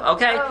say go.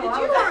 Okay. Did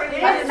you already?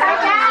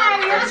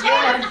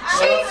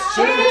 She's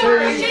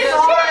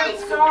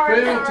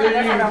Sorry. They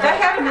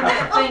have them in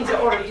that thing to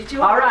order. Did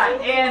you? All right,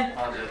 and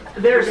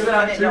there's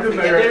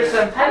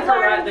some paper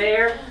right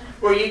there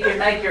where you can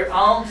make your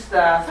own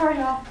stuff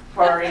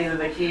for either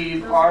the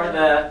cube or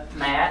the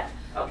mat.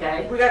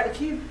 Okay. We got the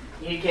cube.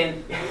 You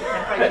can.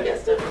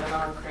 So,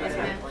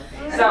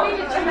 So,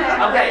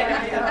 okay,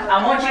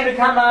 I want you to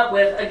come up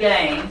with a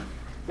game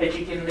that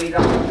you can lead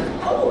on.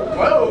 Oh,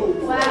 whoa!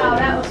 Wow,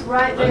 that was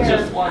right there.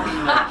 Just one.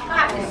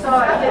 I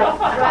saw it, yeah,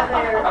 right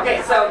there.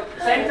 Okay, so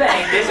same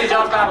thing. This is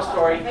John's Bible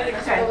story.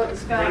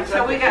 Okay.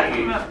 So we got to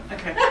come up.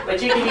 Okay.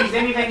 But you can use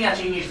anything else.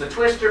 You can use the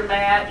twister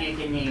mat. You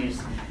can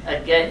use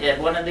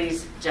one of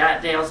these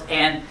giant deals.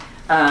 And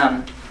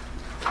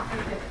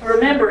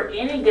remember,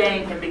 any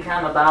game can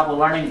become a Bible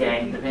learning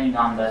game depending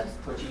on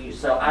what you use.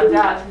 So I've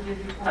got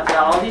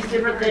all these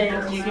different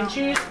things you can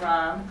choose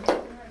from.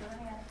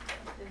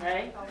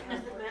 Okay.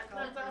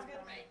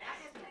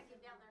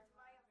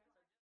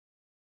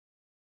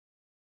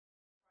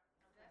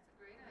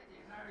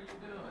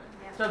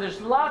 So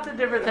there's lots of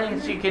different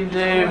things you can do.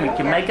 You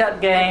can make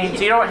up games.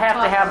 You don't have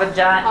to have a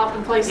giant. Hop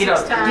and play You know,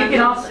 6 times. you can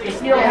also,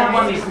 if you don't have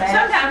one of these maps,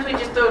 Sometimes we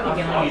just do it you on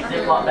the can use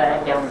floor. Ziploc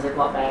bag, gallon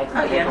Ziploc bags,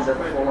 and take them to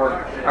the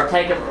floor, or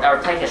take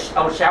a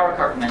old shower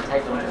curtain and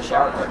take them to the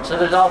shower curtain. So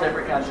there's all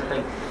different kinds of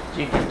things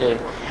you can do.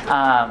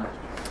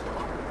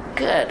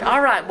 Good.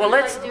 All right. Well,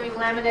 let's. Like doing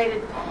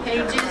laminated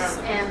pages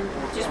and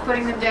just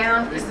putting them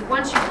down, because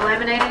once you've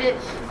laminated it,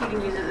 you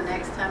can use it the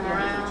next time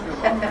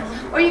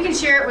around. Or you can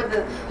share it with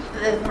the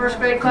first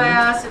grade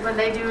class, and when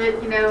they do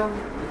it, you know,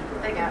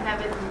 they can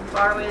have it and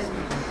borrow it.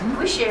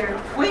 We share.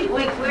 We do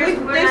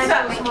nice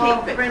something little small, to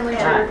keep it. friendly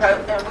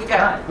And we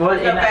got Well,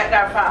 go and back to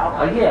our file.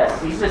 Oh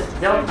yes, you just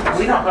don't.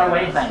 We don't throw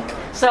away anything.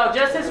 So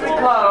just as we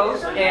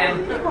close,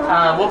 and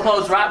we'll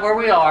close right where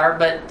we are.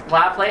 But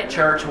Live Play at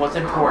Church, what's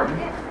important?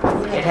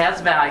 It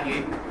has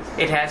value.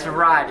 It has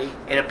variety.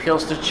 It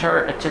appeals to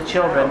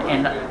children,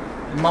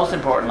 and most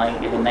importantly,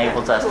 it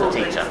enables us to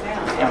teach them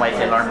in ways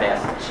they learn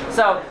best.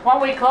 So why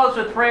don't we close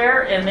with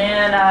prayer, and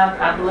then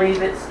I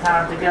believe it's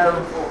time to go.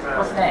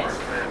 What's next?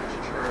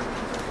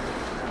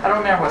 I don't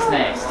remember what's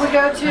next. We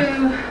go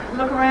to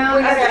look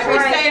around. I think we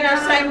stay in our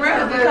same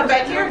room. We come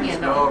back here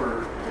again.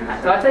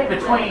 So I think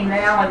between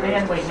now and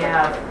then we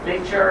have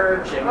big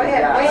church and we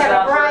have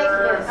a break.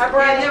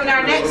 And then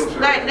our next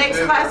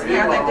class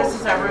here, I think this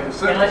is our room.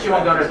 Unless you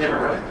want to go to a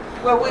different room.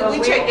 Well, we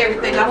checked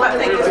everything. I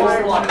think this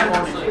was one.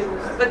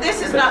 But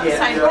this is not the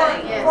same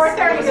thing.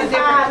 4:30 to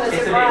 5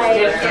 is a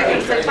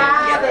break. So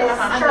 5 is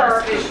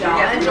church.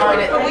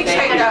 But we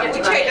checked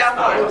out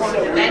what we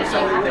wanted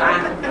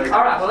to do.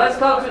 All right, well, let's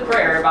close with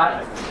prayer,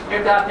 everybody.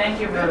 Dear God,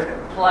 thank you for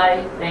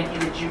play. Thank you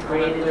that you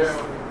created us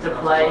to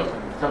play,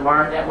 to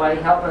learn that way.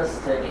 Help us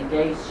to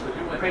engage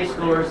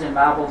preschoolers in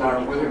Bible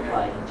learning through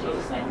play. In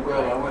Jesus' name we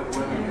pray.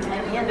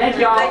 Thank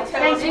you all. They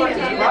tell us what to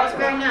do. That's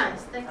very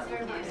nice. Thanks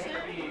very much.